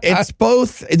 It's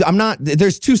both. I'm not,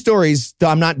 there's two stories.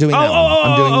 I'm not doing that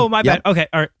one. I'm doing, my bad. Okay.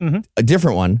 All right. Mm-hmm. A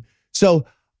different one. So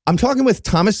I'm talking with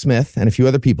Thomas Smith and a few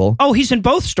other people. Oh, he's in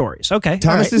both stories. Okay.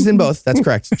 Thomas is in both. That's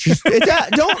correct.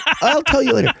 I'll tell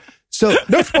you later. So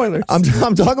no spoilers. I'm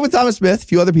talking with Thomas Smith, a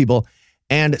few other people,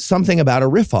 and something about a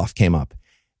riff-off came up.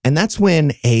 And that's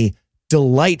when a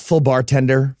delightful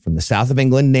bartender from the south of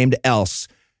England named Else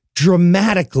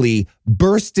dramatically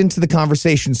burst into the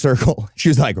conversation circle. She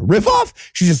was like, riff off?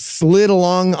 She just slid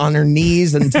along on her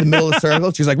knees into the middle of the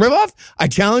circle. She was like, riff off? I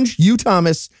challenge you,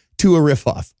 Thomas, to a riff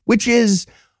off, which is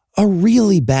a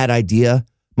really bad idea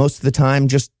most of the time,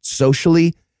 just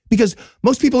socially, because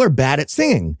most people are bad at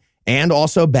singing and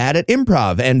also bad at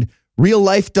improv, and real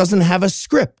life doesn't have a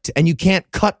script and you can't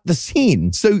cut the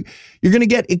scene. So you're going to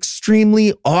get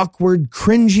extremely awkward,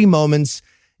 cringy moments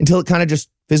until it kind of just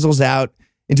fizzles out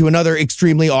into another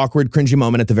extremely awkward, cringy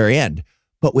moment at the very end.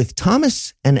 But with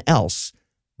Thomas and Else,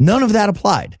 none of that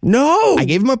applied. No. I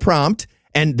gave them a prompt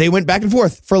and they went back and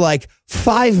forth for like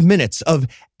 5 minutes of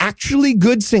actually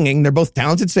good singing. They're both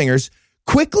talented singers,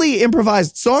 quickly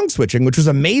improvised song switching, which was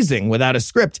amazing without a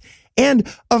script,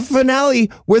 and a finale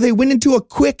where they went into a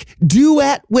quick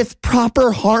duet with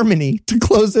proper harmony to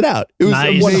close it out. It was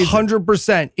nice.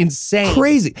 100% insane.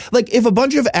 Crazy. Like if a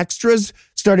bunch of extras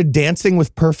started dancing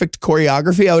with perfect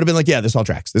choreography, I would have been like, yeah, this all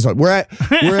tracks. We're at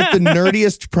the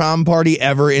nerdiest prom party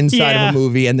ever inside of a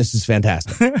movie, and this is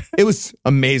fantastic. It was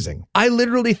amazing. I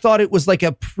literally thought it was like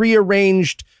a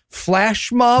prearranged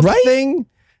flash mob thing.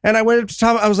 And I went up to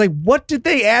Tom, I was like, what did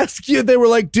they ask you? They were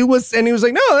like, do us. And he was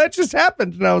like, no, that just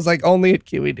happened. And I was like, only at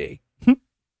QED.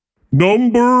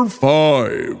 Number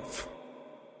 5.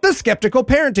 The Skeptical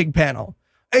Parenting Panel.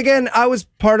 Again, I was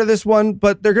part of this one,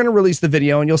 but they're going to release the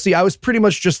video and you'll see I was pretty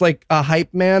much just like a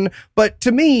hype man. But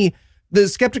to me, the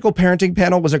Skeptical Parenting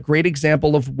Panel was a great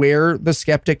example of where the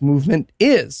skeptic movement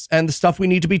is and the stuff we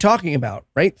need to be talking about,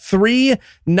 right? 3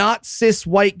 not cis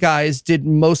white guys did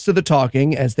most of the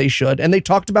talking, as they should, and they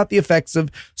talked about the effects of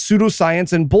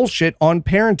pseudoscience and bullshit on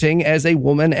parenting as a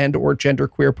woman and or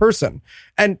genderqueer person.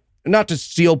 And not to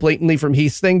steal blatantly from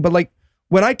Heath's thing, but like,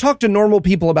 when I talk to normal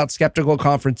people about skeptical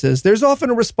conferences, there's often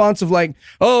a response of like,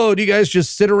 oh, do you guys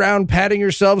just sit around patting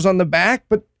yourselves on the back?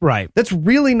 But that's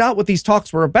really not what these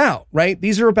talks were about, right?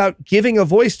 These are about giving a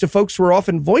voice to folks who are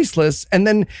often voiceless and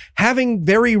then having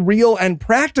very real and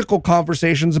practical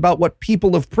conversations about what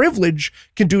people of privilege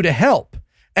can do to help.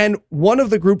 And one of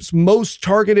the groups most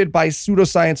targeted by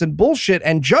pseudoscience and bullshit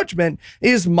and judgment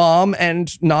is mom and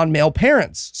non-male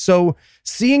parents. So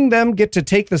seeing them get to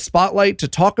take the spotlight to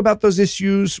talk about those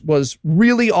issues was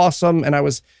really awesome. And I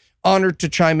was honored to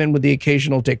chime in with the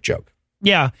occasional dick joke.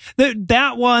 Yeah,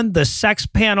 that one, the sex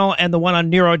panel, and the one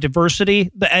on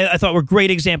neurodiversity, I thought were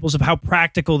great examples of how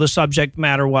practical the subject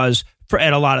matter was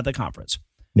at a lot of the conference.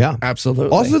 Yeah, absolutely.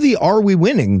 Also, the Are We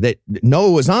Winning that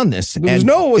Noah was on this.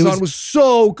 Noah was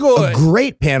so good. A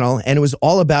great panel. And it was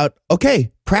all about,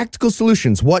 okay, practical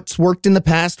solutions. What's worked in the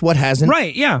past? What hasn't?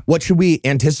 Right. Yeah. What should we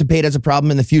anticipate as a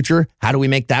problem in the future? How do we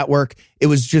make that work? It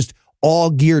was just all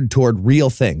geared toward real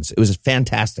things. It was a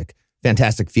fantastic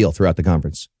feel throughout the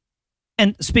conference.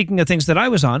 And speaking of things that I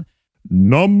was on.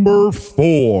 Number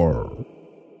 4.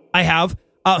 I have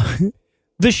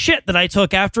the shit that I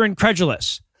took after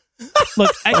Incredulous.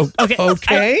 Look,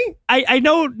 okay. I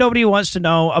know nobody wants to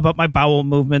know about my bowel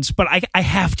movements, but I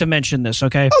have to mention this,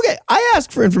 okay? Okay, I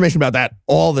ask for information about that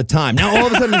all the time. Now, all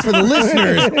of a sudden, for the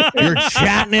listeners, you're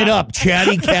chatting it up,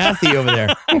 chatty Kathy over there.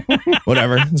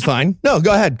 Whatever, it's fine. No,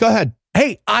 go ahead.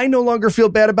 Hey, I no longer feel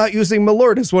bad about using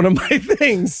Malort as one of my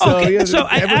things. So, okay, yeah, so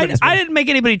I didn't make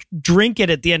anybody drink it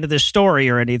at the end of this story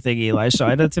or anything, Eli, so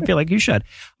I don't feel like you should.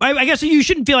 I guess you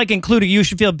shouldn't feel like including, you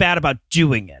should feel bad about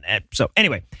doing it. So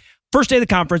anyway, first day of the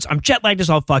conference, I'm jet lagged as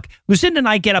all fuck. Lucinda and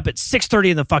I get up at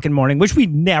 6:30 in the fucking morning, which we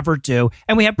never do,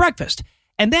 and we have breakfast.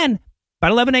 And then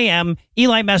about 11 a.m.,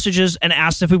 Eli messages and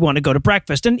asks if we want to go to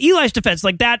breakfast. And Eli's defense,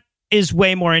 like, that is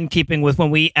way more in keeping with when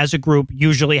we as a group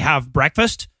usually have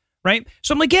breakfast, right?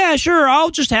 So I'm like, yeah, sure, I'll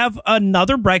just have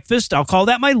another breakfast. I'll call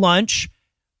that my lunch.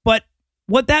 But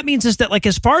what that means is that, like,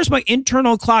 as far as my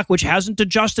internal clock, which hasn't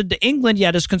adjusted to England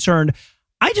yet, is concerned,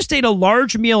 I just ate a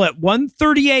large meal at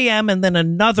 1:30 a.m. and then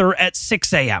another at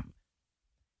 6 a.m.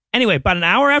 Anyway, about an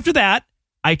hour after that,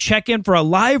 I check in for a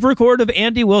live record of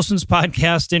Andy Wilson's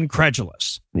podcast,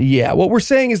 Incredulous. Yeah, what we're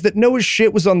saying is that Noah's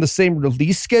shit was on the same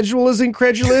release schedule as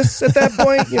Incredulous at that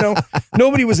point. You know,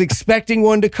 nobody was expecting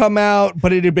one to come out,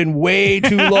 but it had been way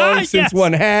too long since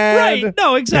one had. Right,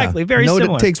 no, exactly. Very Noah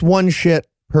similar. takes one shit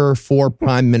per 4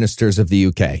 prime ministers of the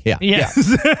UK. Yeah.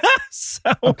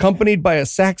 So, accompanied by a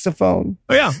saxophone.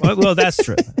 Oh, yeah, well, that's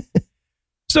true.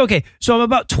 So, okay, so I'm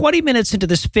about 20 minutes into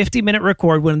this 50-minute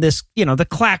record when this, the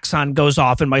klaxon goes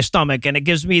off in my stomach and it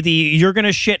gives me the you're going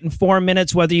to shit in 4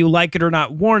 minutes whether you like it or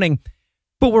not warning.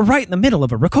 But we're right in the middle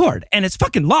of a record and it's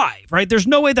fucking live, right? There's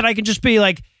no way that I can just be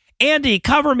like, Andy,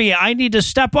 cover me. I need to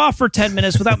step off for 10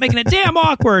 minutes without making it damn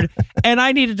awkward. And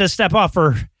I needed to step off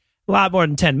for a lot more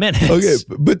than 10 minutes. Okay,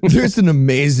 but there's an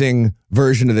amazing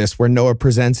version of this where Noah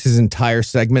presents his entire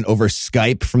segment over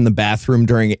Skype from the bathroom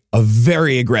during a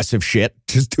very aggressive shit,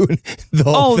 just doing the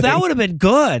whole thing. That would have been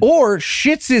good. Or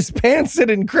shits his pants at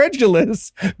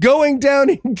Incredulous, going down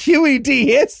in QED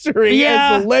history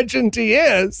as the legend he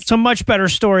is. It's a much better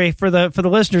story for the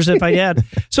listeners if I had.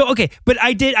 So, okay, but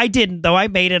I didn't, though. I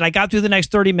made it. I got through the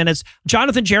next 30 minutes.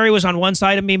 Jonathan Jerry was on one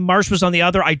side of me. Marsh was on the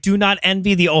other. I do not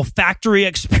envy the olfactory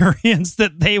experience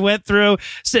that they went through,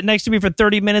 sitting next to me for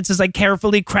 30 minutes as I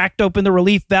carefully cracked open the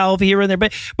relief valve here and there.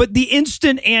 But the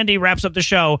instant Andy wraps up the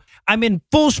show, I'm in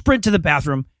full sprint to the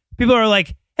bathroom. People are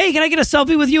like, hey, can I get a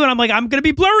selfie with you? And I'm like, I'm going to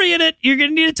be blurry in it. You're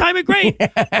going to need to time it great.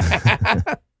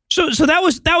 So that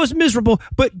was miserable.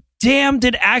 But damn,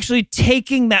 did actually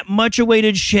taking that much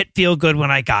awaited shit feel good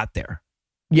when I got there.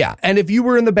 Yeah, and if you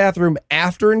were in the bathroom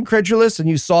after Incredulous and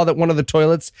you saw that one of the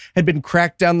toilets had been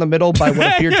cracked down the middle by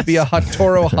what appeared to be a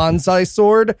Hatoro Hanzai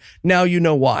sword, now you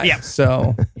know why. Yeah.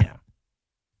 So, yeah.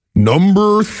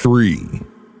 Number 3.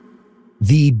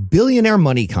 The billionaire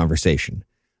money conversation.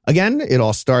 Again, it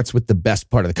all starts with the best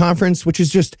part of the conference, which is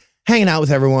just hanging out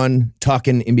with everyone,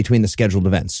 talking in between the scheduled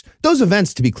events. Those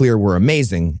events, to be clear, were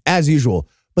amazing, as usual,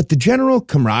 but the general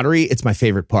camaraderie, it's my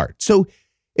favorite part. So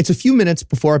it's a few minutes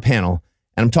before a panel,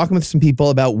 and I'm talking with some people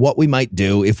about what we might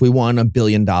do if we won $1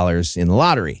 billion in the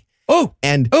lottery.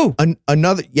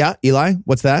 Another, yeah, Eli,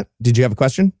 what's that? Did you have a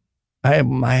question? I have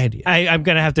my idea. I'm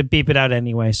going to have to beep it out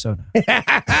anyway, so.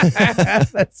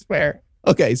 That's fair.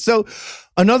 Okay, so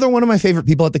another one of my favorite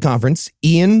people at the conference,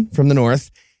 Ian from the North,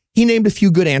 he named a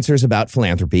few good answers about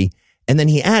philanthropy, and then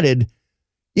he added,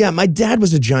 yeah, my dad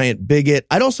was a giant bigot.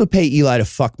 I'd also pay Eli to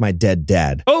fuck my dead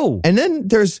dad. Oh. And then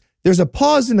there's a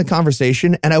pause in the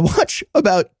conversation, and I watch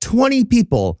about 20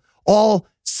 people all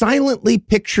silently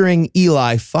picturing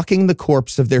Eli fucking the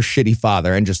corpse of their shitty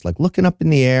father and just like looking up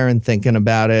in the air and thinking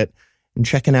about it and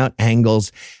checking out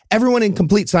angles. Everyone in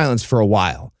complete silence for a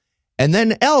while. And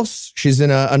then Else, she's in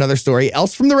another story,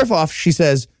 Else from the Riff Off, she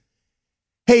says,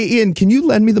 hey, Ian, can you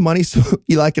lend me the money so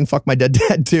Eli can fuck my dead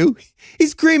dad too?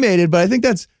 He's cremated, but I think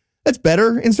that's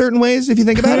better in certain ways if you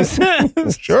think about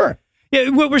it. Sure. Yeah,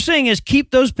 what we're saying is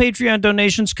keep those Patreon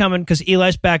donations coming because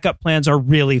Eli's backup plans are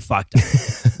really fucked up.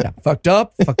 Yeah, fucked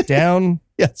up, fucked down,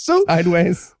 so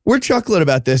sideways. We're chuckling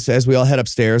about this as we all head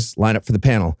upstairs, line up for the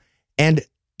panel. And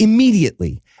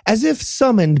immediately, as if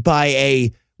summoned by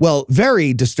a,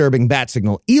 very disturbing bat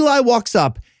signal, Eli walks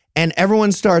up and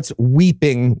everyone starts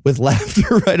weeping with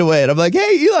laughter right away. And I'm like,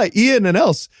 hey, Eli, Ian and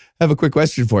Else have a quick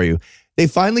question for you. They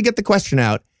finally get the question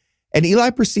out and Eli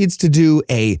proceeds to do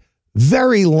a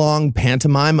very long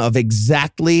pantomime of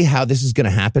exactly how this is going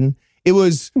to happen. It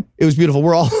was beautiful.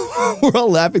 We're all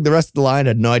laughing. The rest of the line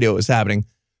had no idea what was happening.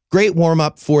 Great warm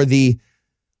up for the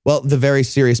very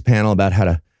serious panel about how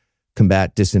to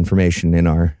combat disinformation in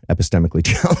our epistemically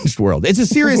challenged world. It's a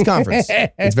serious conference.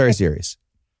 It's very serious.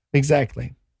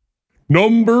 Exactly.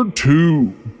 Number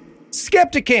 2.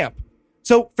 Skepticamp.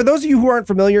 So for those of you who aren't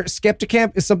familiar,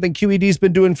 Skepticamp is something QED's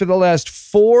been doing for the last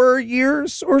 4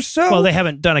 years or so. Well, they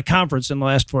haven't done a conference in the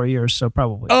last 4 years, so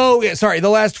probably. Oh, yeah, sorry, the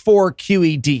last 4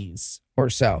 QEDs. or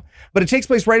so. But it takes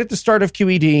place right at the start of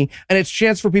QED, and it's a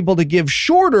chance for people to give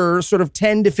shorter, sort of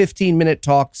 10 to 15 minute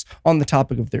talks on the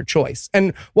topic of their choice.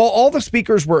 And while all the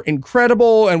speakers were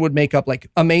incredible and would make up like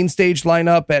a main stage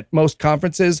lineup at most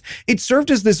conferences, it served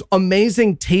as this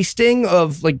amazing tasting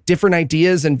of like different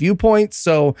ideas and viewpoints.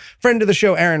 So friend of the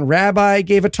show, Aaron Rabbi,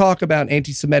 gave a talk about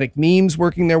anti-Semitic memes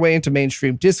working their way into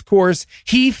mainstream discourse.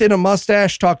 Heath in a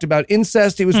mustache talked about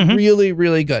incest. It was really,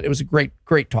 really good. It was a great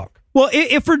talk. Well,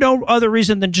 if for no other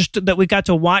reason than just that we got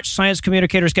to watch science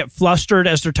communicators get flustered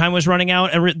as their time was running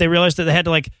out, and they realized that they had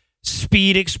to like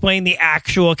speed explain the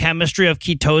actual chemistry of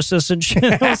ketosis and shit.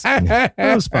 That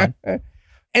was fun.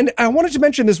 And I wanted to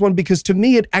mention this one because to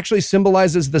me, it actually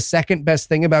symbolizes the second best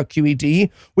thing about QED,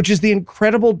 which is the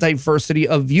incredible diversity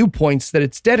of viewpoints that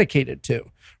it's dedicated to,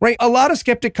 right? A lot of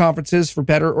skeptic conferences, for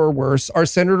better or worse, are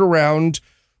centered around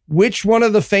which one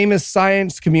of the famous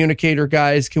science communicator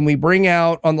guys can we bring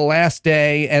out on the last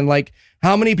day, and like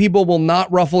how many people will not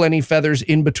ruffle any feathers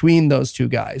in between those two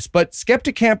guys. But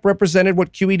Skeptic Camp represented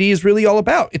what QED is really all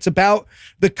about. It's about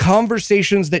the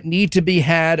conversations that need to be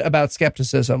had about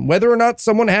skepticism, whether or not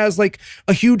someone has like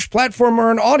a huge platform or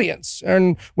an audience,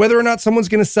 and whether or not someone's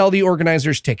going to sell the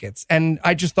organizers tickets. And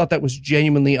I just thought that was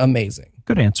genuinely amazing.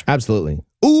 Good answer. Absolutely.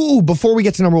 Ooh, before we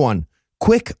get to number one,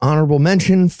 quick honorable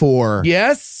mention for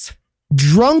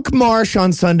Drunk Marsh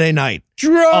on Sunday night.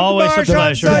 Drunk Always Marsh a on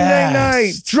pleasure. Sunday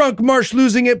night. Drunk Marsh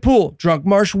losing at pool. Drunk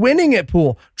Marsh winning at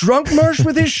pool. Drunk Marsh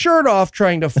with his shirt off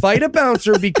trying to fight a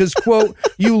bouncer because, quote,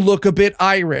 you look a bit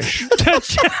Irish.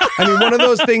 I mean, one of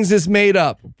those things is made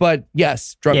up. But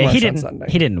yes, Drunk Marsh on Sunday.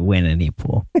 He didn't win any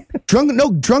pool.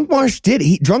 Drunk Marsh did.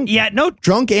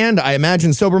 Drunk and I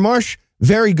imagine sober Marsh,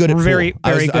 very good at pool.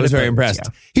 I was very impressed.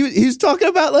 Yeah. He was talking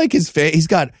about like he's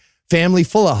got family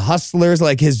full of hustlers,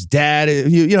 like his dad,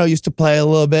 used to play a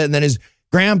little bit, and then his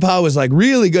grandpa was like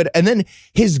really good, and then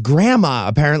his grandma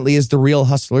apparently is the real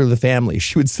hustler of the family.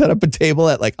 She would set up a table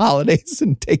at like holidays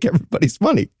and take everybody's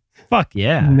money. Fuck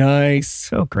yeah. Nice.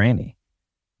 So granny.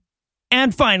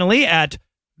 And finally at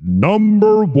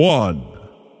number one.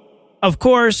 Of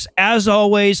course, as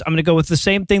always, I'm going to go with the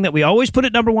same thing that we always put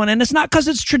at number one, and it's not because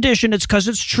it's tradition, it's because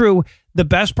it's true. The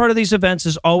best part of these events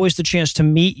is always the chance to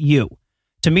meet you,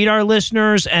 to meet our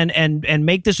listeners and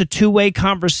make this a two-way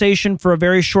conversation for a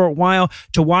very short while,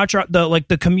 to watch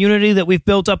the community that we've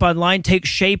built up online take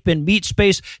shape and meet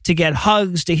space, to get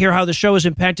hugs, to hear how the show has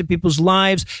impacted people's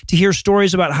lives, to hear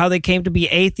stories about how they came to be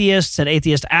atheists and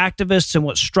atheist activists and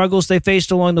what struggles they faced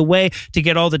along the way, to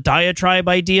get all the diatribe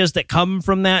ideas that come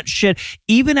from that shit.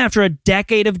 Even after a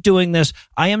decade of doing this,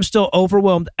 I am still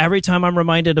overwhelmed every time I'm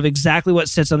reminded of exactly what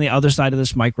sits on the other side of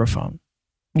this microphone.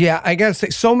 Yeah, I gotta say,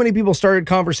 so many people started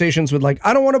conversations with like,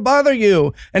 I don't want to bother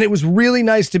you. And it was really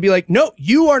nice to be like, no,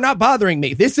 you are not bothering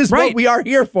me. This is what we are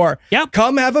here for. Yep.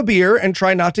 Come have a beer and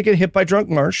try not to get hit by Drunk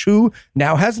Marsh, who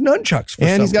now has nunchucks.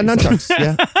 He's got nunchucks.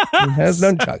 Yeah, he has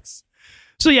nunchucks.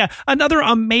 So yeah, another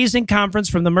amazing conference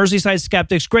from the Merseyside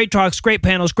Skeptics. Great talks, great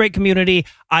panels, great community.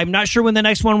 I'm not sure when the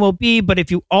next one will be, but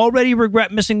if you already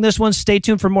regret missing this one, stay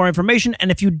tuned for more information. And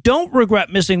if you don't regret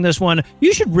missing this one,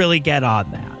 you should really get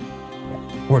on that.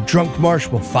 Or Drunk Marsh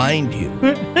will find you.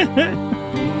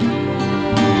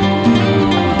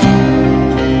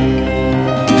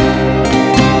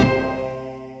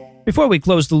 Before we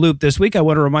close the loop this week, I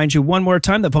want to remind you one more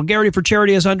time that Vulgarity for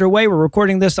Charity is underway. We're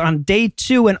recording this on day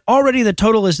 2, and already the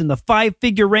total is in the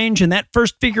 5-figure range, and that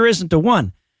first figure isn't a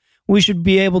 1. We should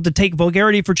be able to take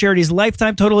Vulgarity for Charity's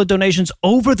lifetime total of donations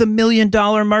over the $1 million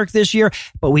mark this year,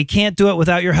 but we can't do it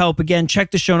without your help. Again,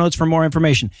 check the show notes for more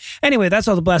information. Anyway, that's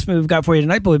all the blasphemy we've got for you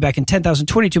tonight. We'll be back in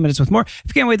 10,022 minutes with more. If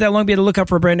you can't wait that long, be on the lookout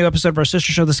for a brand new episode of our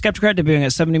sister show, The Skeptocrat, debuting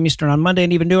at 7 Eastern on Monday,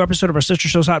 an even newer episode of our sister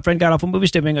show's Hot Friend God Awful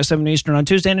Movies, debuting at 7 Eastern on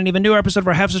Tuesday, and an even newer episode of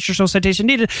our half-sister show, Citation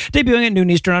Needed, debuting at noon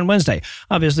Eastern on Wednesday.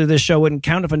 Obviously, this show wouldn't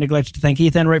count if I neglected to thank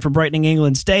Heath Enright for brightening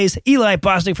England's days, Eli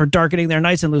Bosnick for darkening their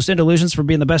nights, and Lucinda Illusions for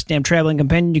being the best damn traveling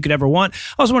companion you could ever want.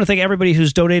 I also want to thank everybody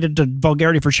who's donated to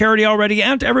Vulgarity for Charity already,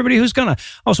 and to everybody who's gonna. I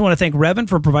also want to thank Revan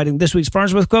for providing this week's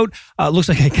Farnsworth quote. Looks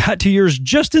like I got to yours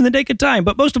just in the nick of time.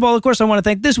 But most of all, of course, I want to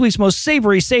thank this week's most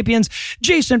savory sapiens: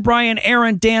 Jason, Brian,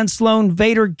 Aaron, Dan, Sloan,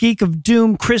 Vader, Geek of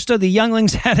Doom, Krista, the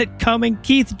Younglings had it coming,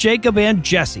 Keith, Jacob, and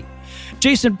Jesse.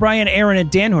 Jason, Brian, Aaron,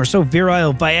 and Dan, who are so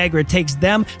virile, Viagra takes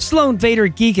them. Sloan, Vader,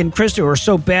 Geek, and Krista, who are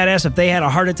so badass, if they had a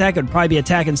heart attack, it would probably be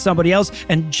attacking somebody else.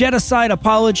 And Jeticide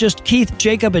apologist Keith,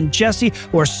 Jacob, and Jesse,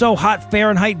 who are so hot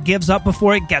Fahrenheit gives up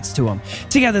before it gets to them.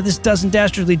 Together, this dozen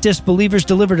dastardly disbelievers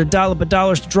delivered a dollop of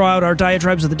dollars to draw out our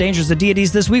diatribes of the dangers of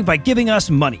deities this week by giving us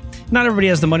money. Not everybody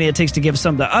has the money it takes to give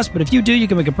some to us, but if you do, you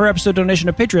can make a per-episode donation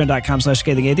at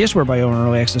patreon.com/scathingatheist, whereby you own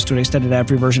early access to an extended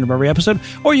ad-free version of every episode,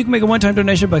 or you can make a one-time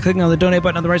donation by clicking on the donate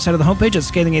button on the right side of the homepage at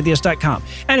scathingatheist.com.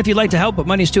 And if you'd like to help, but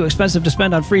money's too expensive to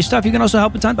spend on free stuff, you can also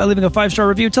help a ton by leaving a 5-star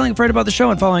review, telling a friend about the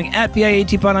show, and following at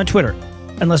PIATPod on Twitter.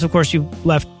 Unless, of course, you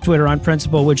left Twitter on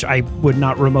principle, which I would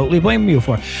not remotely blame you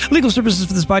for. Legal services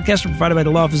for this podcast are provided by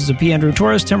the law offices of P. Andrew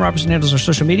Torres. Tim Robertson handles our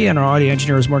social media, and our audio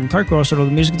engineer is Morgan Clark, who also wrote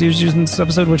the music used in this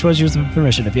episode, which was used with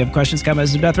permission. If you have questions,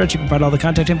 comments, or death threats, you can find all the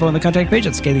contact info on the contact page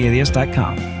at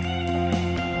scathingatheist.com.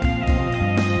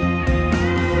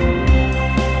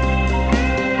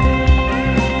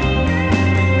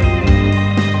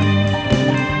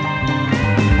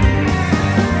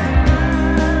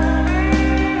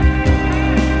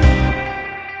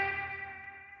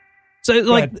 So,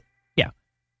 like, yeah,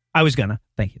 I was gonna.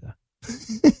 Thank you, though.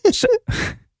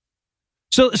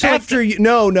 So after you,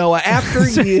 Noah, after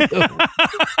you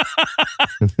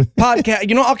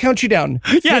podcast, I'll count you down.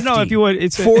 50, yeah, no, if you would,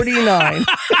 it's 49.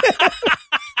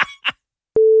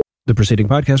 The preceding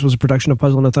podcast was a production of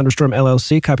Puzzle and a Thunderstorm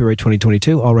LLC, copyright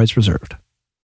 2022, all rights reserved.